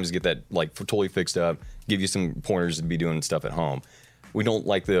 2 times to get that, like, totally fixed up, give you some pointers to be doing stuff at home. We don't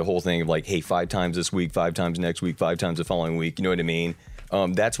like the whole thing of like, hey, 5 times this week, 5 times next week, 5 times the following week. You know what I mean?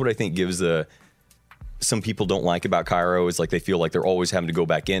 That's what I think gives some people don't like about chiro is like they feel like they're always having to go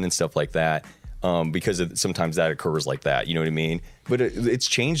back in and stuff like that because sometimes that occurs like that. You know what I mean? But it's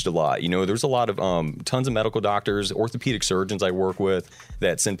changed a lot. You know, there's a lot of tons of medical doctors, orthopedic surgeons I work with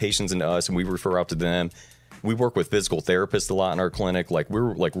that send patients into us and we refer out to them. We work with physical therapists a lot in our clinic. Like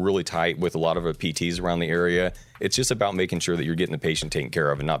we're like really tight with a lot of PTs around the area. It's just about making sure that you're getting the patient taken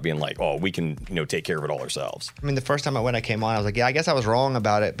care of and not being like, oh, we can, take care of it all ourselves. I mean, the first time I came on, I was like, yeah, I guess I was wrong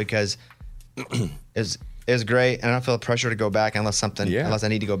about it because it was great. And I don't feel the pressure to go back unless I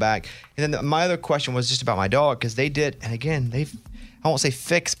need to go back. And then my other question was just about my dog because they did, and again, I won't say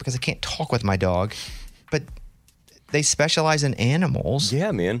fix because I can't talk with my dog, but they specialize in animals.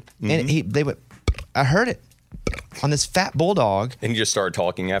 Yeah, man. Mm-hmm. And I heard it on this fat bulldog. And you just started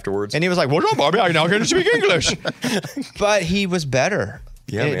talking afterwards? And he was like, what's up, Bobby? I now can speak English. But he was better.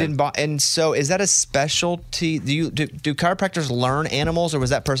 Yeah, and it didn't and so is that a specialty? Do chiropractors learn animals or was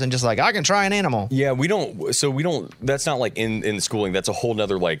that person just like, I can try an animal? Yeah, we don't, that's not like in the schooling. That's a whole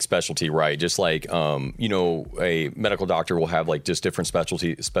nother like specialty, right? Just like, a medical doctor will have like just different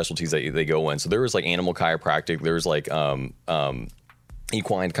specialties that they go in. So there was like animal chiropractic. There's like,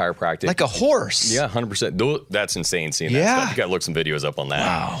 equine chiropractic. Like a horse. Yeah, 100%. That's insane seeing that Yeah. stuff. You got to look some videos up on that.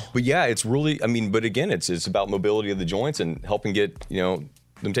 Wow. But yeah, it's really, but again, it's about mobility of the joints and helping get,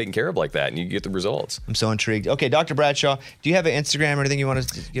 them taken care of like that and you get the results. I'm so intrigued. Okay, Dr. Bradshaw, do you have an Instagram or anything you want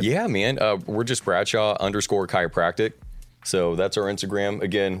to give? Yeah, man. We're just Bradshaw_chiropractic. So that's our Instagram.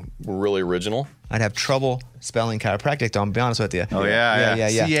 Again, we're really original. I'd have trouble spelling chiropractic, though, I'll be honest with you. Oh, yeah.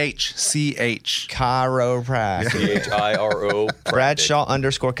 CH. Chiropractic. CHIRO.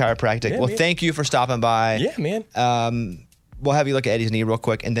 Bradshaw_chiropractic. Well, man. thank you for stopping by. Yeah, man. We'll have you look at Eddie's knee real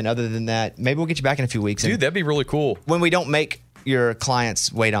quick. And then other than that, maybe we'll get you back in a few weeks. Dude, that'd be really cool. When we don't make your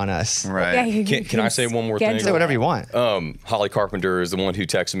clients wait on us. Right. Yeah, Can I say one more thing? Say whatever you want. Holly Carpenter is the one who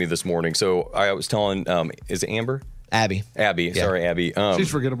texted me this morning. So I was telling, is it Amber? Abby. Sorry, Abby. She's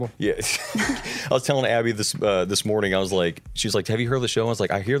forgettable. Yeah. I was telling Abby this morning, she's like, have you heard the show? I was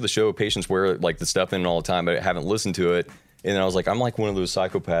like, I hear the show. Patients wear like the stuff in all the time, but I haven't listened to it. And then I was like, I'm like one of those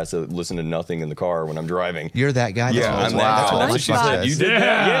psychopaths that listen to nothing in the car when I'm driving. You're that guy? Yeah, I'm that. That's what she said. You did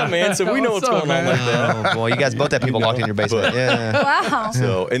that? Yeah, man. So we know what's going on like that. Oh, boy. You guys both have people locked in your basement. Yeah. Wow.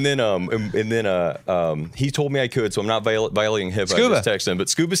 So, and then he told me I could, so I'm not violating HIPAA. Scuba. I just texted him. But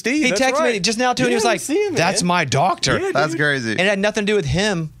Scuba Steve, He that's texted right. me just now, too, and he was like, that's my doctor. Yeah, That's crazy. And it had nothing to do with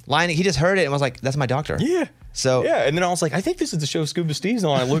him Lining, he just heard it and was like, "That's my doctor." Yeah. So yeah, and then I was like, I think this is the show Scuba Steve's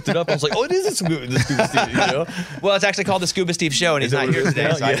on. I looked it up. I was like, oh, it is the Scuba Steve. You know? Well, it's actually called the Scuba Steve Show, and he's not here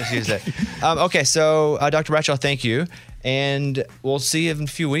today, so I just used it. Okay, so Dr. Bradshaw, thank you, and we'll see you in a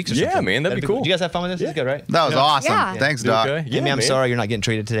few weeks or something. Yeah, man, that'd be cool. Did you guys have fun with this? It's good, right? That was awesome. Yeah. Thanks, Doc. Okay. Yeah, Amy, I'm man. sorry you're not getting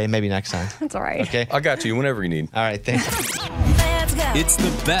treated today. Maybe next time. That's all right. Okay. I got you whenever you need. All right, thanks. It's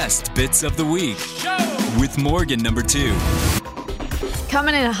the best bits of the week with Morgan number 2.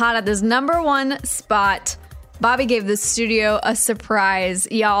 Coming in hot at this number 1 spot, Bobby gave the studio a surprise.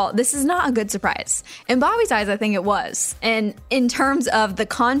 Y'all, this is not a good surprise. In Bobby's eyes, I think it was. And in terms of the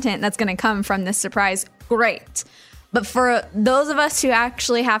content that's going to come from this surprise, great. But for those of us who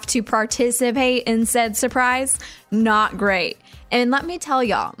actually have to participate in said surprise, not great. And let me tell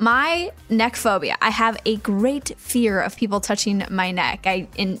y'all, my neck phobia, I have a great fear of people touching my neck.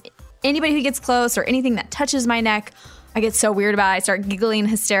 And anybody who gets close or anything that touches my neck, I get so weird about it. I start giggling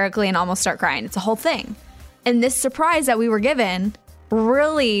hysterically and almost start crying. It's a whole thing. And this surprise that we were given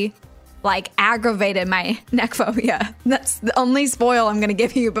really aggravated my neck phobia. That's the only spoil I'm going to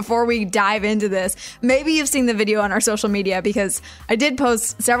give you before we dive into this. Maybe you've seen the video on our social media because I did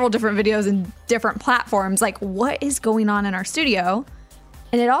post several different videos in different platforms, like what is going on in our studio.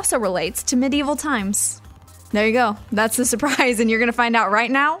 And it also relates to medieval times. There you go. That's the surprise. And you're going to find out right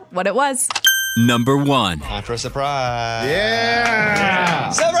now what it was. Number 1. Time for a surprise. Yeah.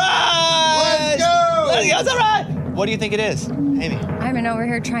 Surprise! Let's go! Let's go, surprise! What do you think it is, Amy? I've been over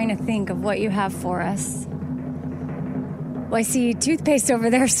here trying to think of what you have for us. Well, I see toothpaste over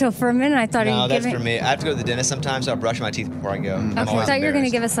there, so for a minute I thought No, you'd that's give for me. I have to go to the dentist sometimes, so I brush my teeth before I go. Okay, I thought you were going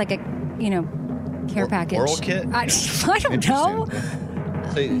to give us like a, care package. Oral kit? I don't know.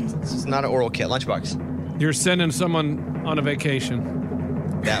 So it's not an oral kit. Lunchbox. You're sending someone on a vacation.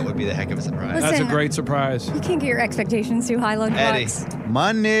 That would be the heck of a surprise. That's a Listen, great surprise. You can't get your expectations too high, Lunchbox.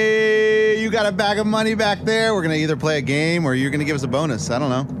 Money. You got a bag of money back there. We're going to either play a game or you're going to give us a bonus. I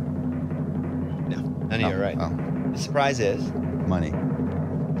don't know. No, none of you are right. The surprise is money.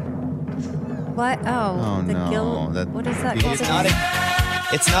 What? Oh, the no. what is that It's called?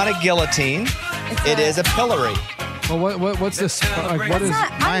 it's not a guillotine. It is a pillory. Well, what's this? What is?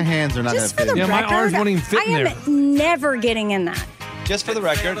 My hands are not Just that for the big. Yeah, my record, arms won't even fit I in am there. never getting in that. Just for the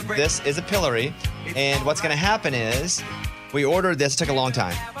record, this is a pillory. And what's going to happen is we ordered this. It took a long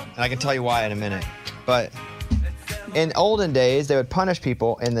time. And I can tell you why in a minute. But in olden days, they would punish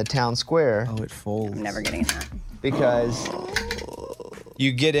people in the town square. Oh, it folds. I'm never getting in that. Because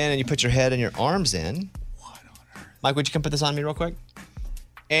you get in and you put your head and your arms in. What on earth? Mike, would you come put this on me real quick?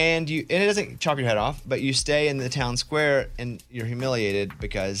 And it doesn't chop your head off, but you stay in the town square and you're humiliated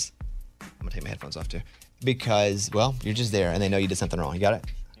because I'm gonna take my headphones off too. Because, well, you're just there and they know you did something wrong. You got it?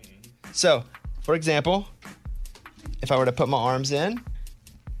 So, for example, if I were to put my arms in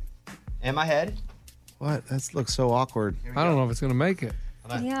and my head. What? That looks so awkward. I don't know if it's going to make it.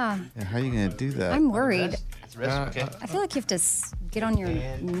 Yeah. How are you going to do that? I'm worried. It's wrist, okay. I feel like you have to get on your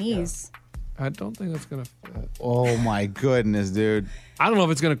knees. I don't think that's going to fit. Oh, my goodness, dude. I don't know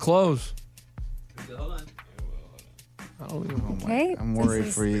if it's going to close. Hold on. I don't even know. Okay. I'm worried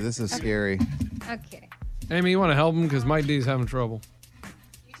for you. This is scary. Okay. Amy, you want to help him? Because Mike D's having trouble.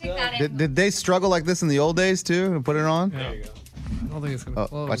 Did they struggle like this in the old days, too, to put it on? There you go. I don't think it's going to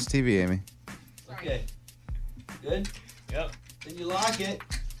close. Watch TV, Amy. Okay. Good? Yep. Then you lock it.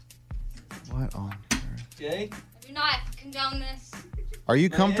 What on? Okay. Do not condone this. Are you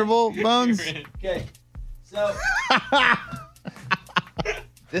comfortable, Bones? Okay. So.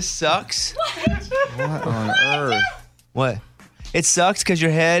 This sucks. What on earth? What? It sucks because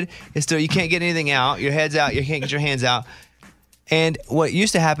your head is still, you can't get anything out. Your head's out. You can't get your hands out. And what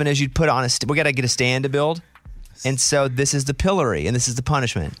used to happen is you'd put on we got to get a stand to build. And so this is the pillory and this is the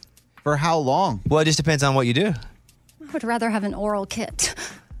punishment. For how long? Well, it just depends on what you do. I would rather have an oral kit.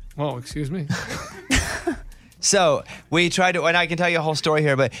 Oh, excuse me. So we tried to, and I can tell you a whole story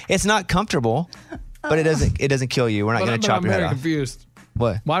here, but it's not comfortable, but it doesn't kill you. We're not going to chop your head off. I'm very confused.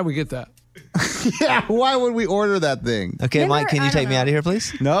 What? Why do we get that? Yeah, why would we order that thing? Okay, Mike, can you take me out of here,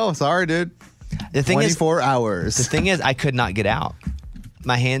 please? No, sorry, dude. The thing 24 hours. The thing is, I could not get out.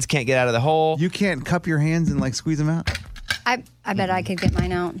 My hands can't get out of the hole. You can't cup your hands and like squeeze them out? I bet I could get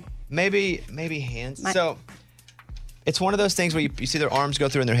mine out. Maybe hands. So it's one of those things where you see their arms go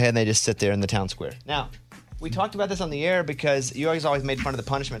through in their head and they just sit there in the town square. Now, we talked about this on the air because you always made fun of the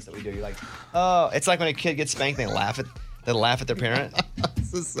punishments that we do. You're like, oh, it's like when a kid gets spanked, they laugh at their parent.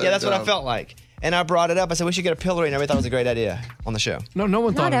 So yeah, that's what I dumb. felt like. And I brought it up. I said we should get a pillory, and everybody thought it was a great idea on the show. No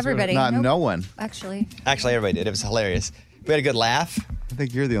one thought Not it was everybody. Not Nope. no one. Actually. Actually, everybody did. It was hilarious. We had a good laugh. I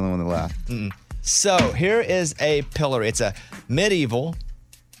think you're the only one that laughed. So here is a pillory. It's a medieval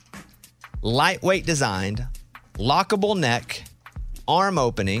lightweight designed, lockable neck, arm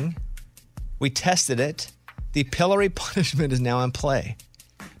opening. We tested it. The pillory punishment is now in play.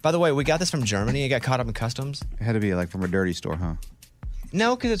 By the way, we got this from Germany. It got caught up in customs. It had to be like from a dirty store, huh?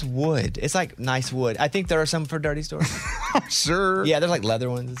 No, because it's wood. It's like nice wood. I think there are some for dirty stores. Sure. Yeah, there's like leather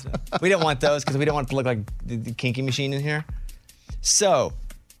ones and stuff. We didn't want those because we don't want it to look like the kinky machine in here. So,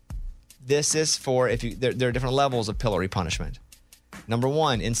 this is for if you. There are different levels of pillory punishment. Number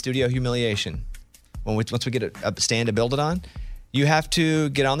 1, in studio humiliation. Once we get a stand to build it on, you have to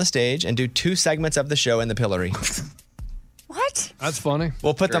get on the stage and do 2 segments of the show in the pillory. What? That's funny.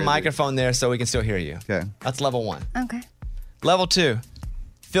 We'll put the microphone there so we can still hear you. Okay. That's level 1. Okay. Level 2,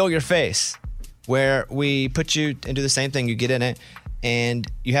 fill your face, where we put you and do the same thing. You get in it, and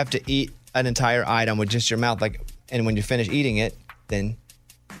you have to eat an entire item with just your mouth. And when you finish eating it, then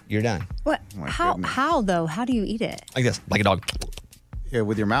you're done. What? How though? How do you eat it? Like this, like a dog. Yeah,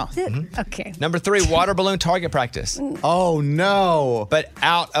 with your mouth. Okay. Number 3, water balloon target practice. Oh no! But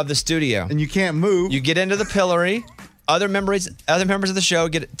out of the studio, and you can't move. You get into the pillory. Other members of the show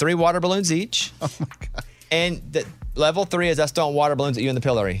get 3 water balloons each. Oh my god! And the level 3 is us throwing water balloons at you in the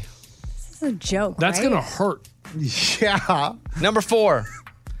pillory. This is a joke. That's right? gonna hurt. Yeah. Number 4,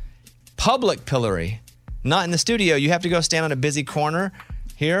 public pillory. Not in the studio. You have to go stand on a busy corner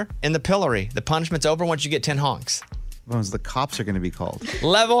here in the pillory. The punishment's over once you get 10 honks. The cops are going to be called.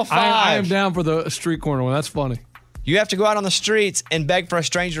 Level 5. I am down for the street corner one. That's funny. You have to go out on the streets and beg for a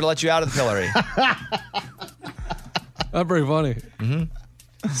stranger to let you out of the pillory. That's pretty funny.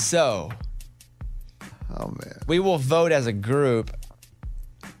 Mm-hmm. So, oh man, we will vote as a group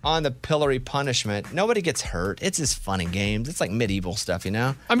on the pillory punishment. Nobody gets hurt. It's just fun and games. It's like medieval stuff, you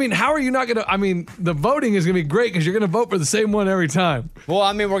know? I mean, how are you not going to? I mean, the voting is going to be great because you're going to vote for the same one every time. Well,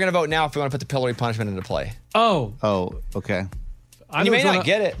 I mean, we're going to vote now if we want to put the pillory punishment into play. Oh, okay. You may not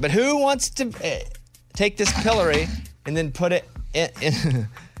get it, but who wants to take this pillory and then put it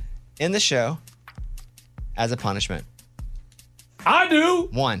in the show as a punishment? I do.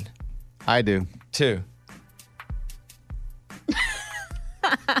 1. I do. 2.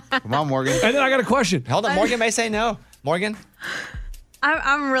 Come on, Morgan. And then I got a question. Hold on. Morgan may say no. Morgan?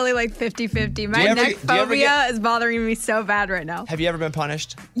 I'm really like 50-50. My Do you ever neck get- phobia is bothering me so bad right now. Have you ever been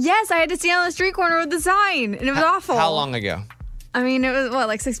punished? Yes, I had to stand on the street corner with the sign, and it was awful. How long ago? I mean, it was,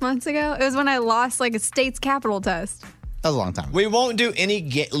 like 6 months ago? It was when I lost like a state's capital test. That was a long time. We won't do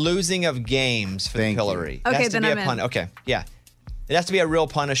any losing of games for the pillory. Okay, it has to then be I'm a in. Okay, yeah. It has to be a real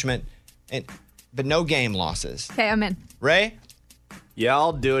punishment, but no game losses. Okay, I'm in. Ray? Yeah,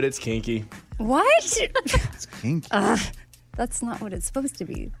 I'll do it. It's kinky. What? It's kinky. That's not what it's supposed to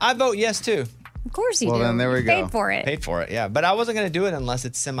be. I vote yes, too. Of course you do. Well, then there we You go. Paid for it. Paid for it, yeah. But I wasn't going to do it unless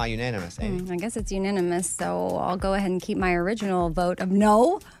it's semi-unanimous, Amy. I guess it's unanimous, so I'll go ahead and keep my original vote of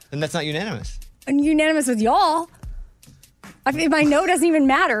no. Then that's not unanimous. And unanimous with y'all. I mean, my no doesn't even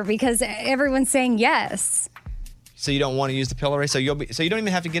matter because everyone's saying yes. So you don't want to use the pillory, so you don't even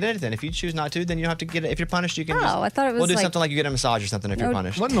have to get it then. If you choose not to, then you don't have to get it. If you're punished, you can. Oh, I thought it was We'll do like- something like you get a massage or something if you're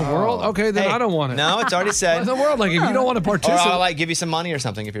punished. What in the world? Okay, then Hey, I don't want it. No, it's already said. What in the world? Like, if you don't want to Or participate. I'll like give you some money or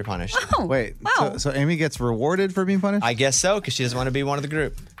something if you're punished. Wait, so Amy gets rewarded for being punished? I guess so, because she doesn't want to be one of the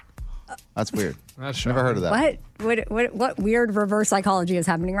group. That's weird. That's Never heard of that. What weird reverse psychology is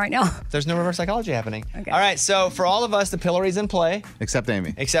happening right now? There's no reverse psychology happening. Okay. All right, so for all of us, the pillory's in play. Except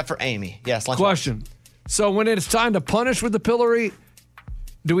Amy. Except for Amy. Yes, lunchbox. Question. So when it's time to punish with the pillory,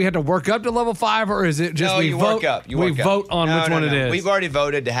 do we have to work up to level 5, or is it just No, we you vote? work up. You we work up. vote on No, which no, one no. it is. We've already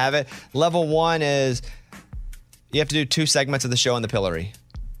voted to have it. Level 1 is you have to do 2 segments of the show in the pillory.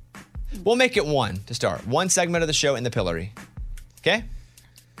 We'll make it 1 to start. 1 segment of the show in the pillory. Okay?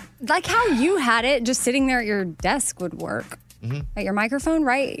 Like how you had it, just sitting there at your desk would work. Mm-hmm. At your microphone,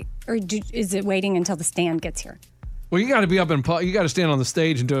 right? Or is it waiting until the stand gets here? Well, you got to be up in. You got to stand on the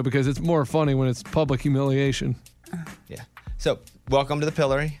stage and do it because it's more funny when it's public humiliation. Yeah. So, welcome to the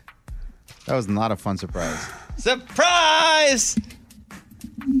pillory. That was not a fun surprise. Surprise!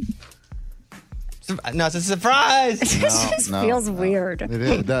 No, it's a surprise. It just feels weird.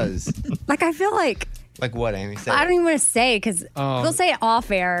 It does. Like I feel like Like what, Amy? Say I it. don't even want to say because Um, we'll say it off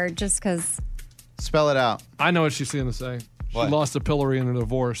air just because. Spell it out. I know what she's going to say. What? She lost a pillory in a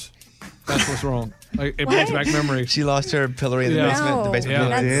divorce. That's what's wrong. Like, it brings back memories. She lost her pillory in the Yeah. basement. The basement.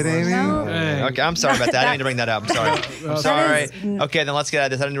 Yeah. pillory. Did Amy? No. Hey. Okay, I'm sorry about that. I didn't mean to bring that up. I'm sorry. I'm sorry. is- Okay, then let's get out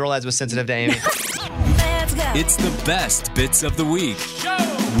of this. I didn't realize it was sensitive to Amy. It's the best bits of the week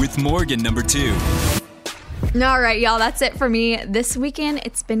with Morgan number 2. All right, y'all, that's it for me this weekend.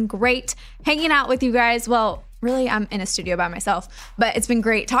 It's been great hanging out with you guys. Well, really, I'm in a studio by myself, but it's been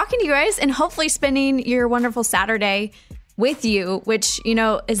great talking to you guys and hopefully spending your wonderful Saturday with you, which,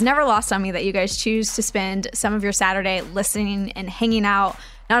 is never lost on me that you guys choose to spend some of your Saturday listening and hanging out,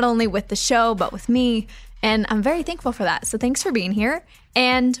 not only with the show, but with me. And I'm very thankful for that. So thanks for being here.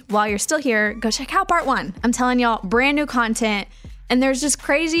 And while you're still here, go check out part 1. I'm telling y'all, brand new content. And there's just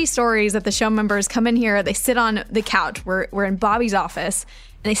crazy stories that the show members come in here. They sit on the couch. We're in Bobby's office.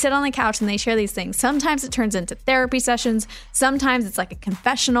 And they sit on the couch and they share these things. Sometimes it turns into therapy sessions. Sometimes it's like a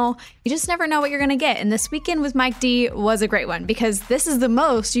confessional. You just never know what you're going to get. And this weekend with Mike D was a great one because this is the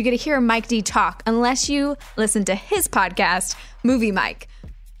most you get to hear Mike D talk unless you listen to his podcast, Movie Mike.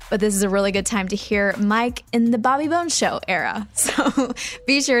 But this is a really good time to hear Mike in the Bobby Bones Show era. So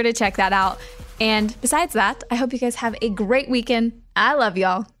be sure to check that out. And besides that, I hope you guys have a great weekend. I love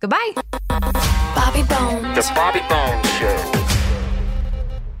y'all. Goodbye. Bobby Bones. The Bobby Bones Show.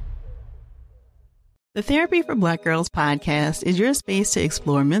 The Therapy for Black Girls podcast is your space to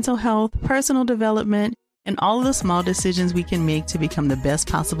explore mental health, personal development, and all of the small decisions we can make to become the best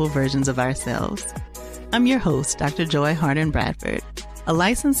possible versions of ourselves. I'm your host, Dr. Joy Harden Bradford, a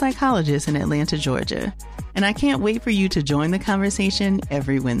licensed psychologist in Atlanta, Georgia, and I can't wait for you to join the conversation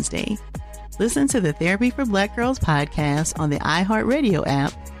every Wednesday. Listen to the Therapy for Black Girls podcast on the iHeartRadio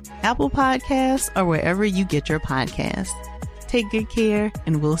app, Apple Podcasts, or wherever you get your podcasts. Take good care,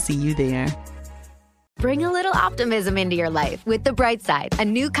 and we'll see you there. Bring a little optimism into your life with The Bright Side, a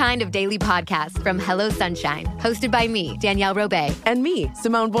new kind of daily podcast from Hello Sunshine, hosted by me, Danielle Robay. And me,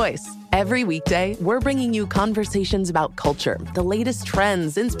 Simone Boyce. Every weekday, we're bringing you conversations about culture, the latest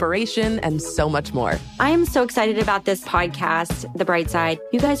trends, inspiration, and so much more. I am so excited about this podcast, The Bright Side.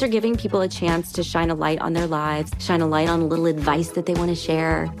 You guys are giving people a chance to shine a light on their lives, shine a light on a little advice that they want to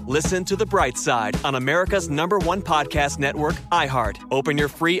share. Listen to The Bright Side on America's #1 podcast network, iHeart. Open your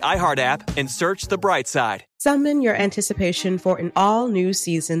free iHeart app and search The Bright Side. Summon your anticipation for an all-new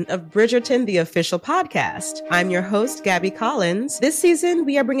season of Bridgerton, the official podcast. I'm your host, Gabby Collins. This season,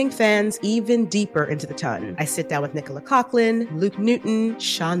 we are bringing fans even deeper into the ton. I sit down with Nicola Coughlan, Luke Newton,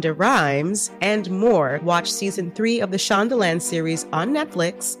 Shonda Rhimes, and more. Watch season 3 of the Shondaland series on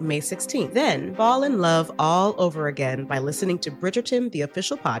Netflix, May 16th. Then fall in love all over again by listening to Bridgerton, the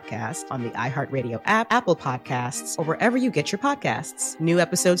official podcast on the iHeartRadio app, Apple Podcasts, or wherever you get your podcasts. New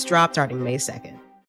episodes drop starting May 2nd.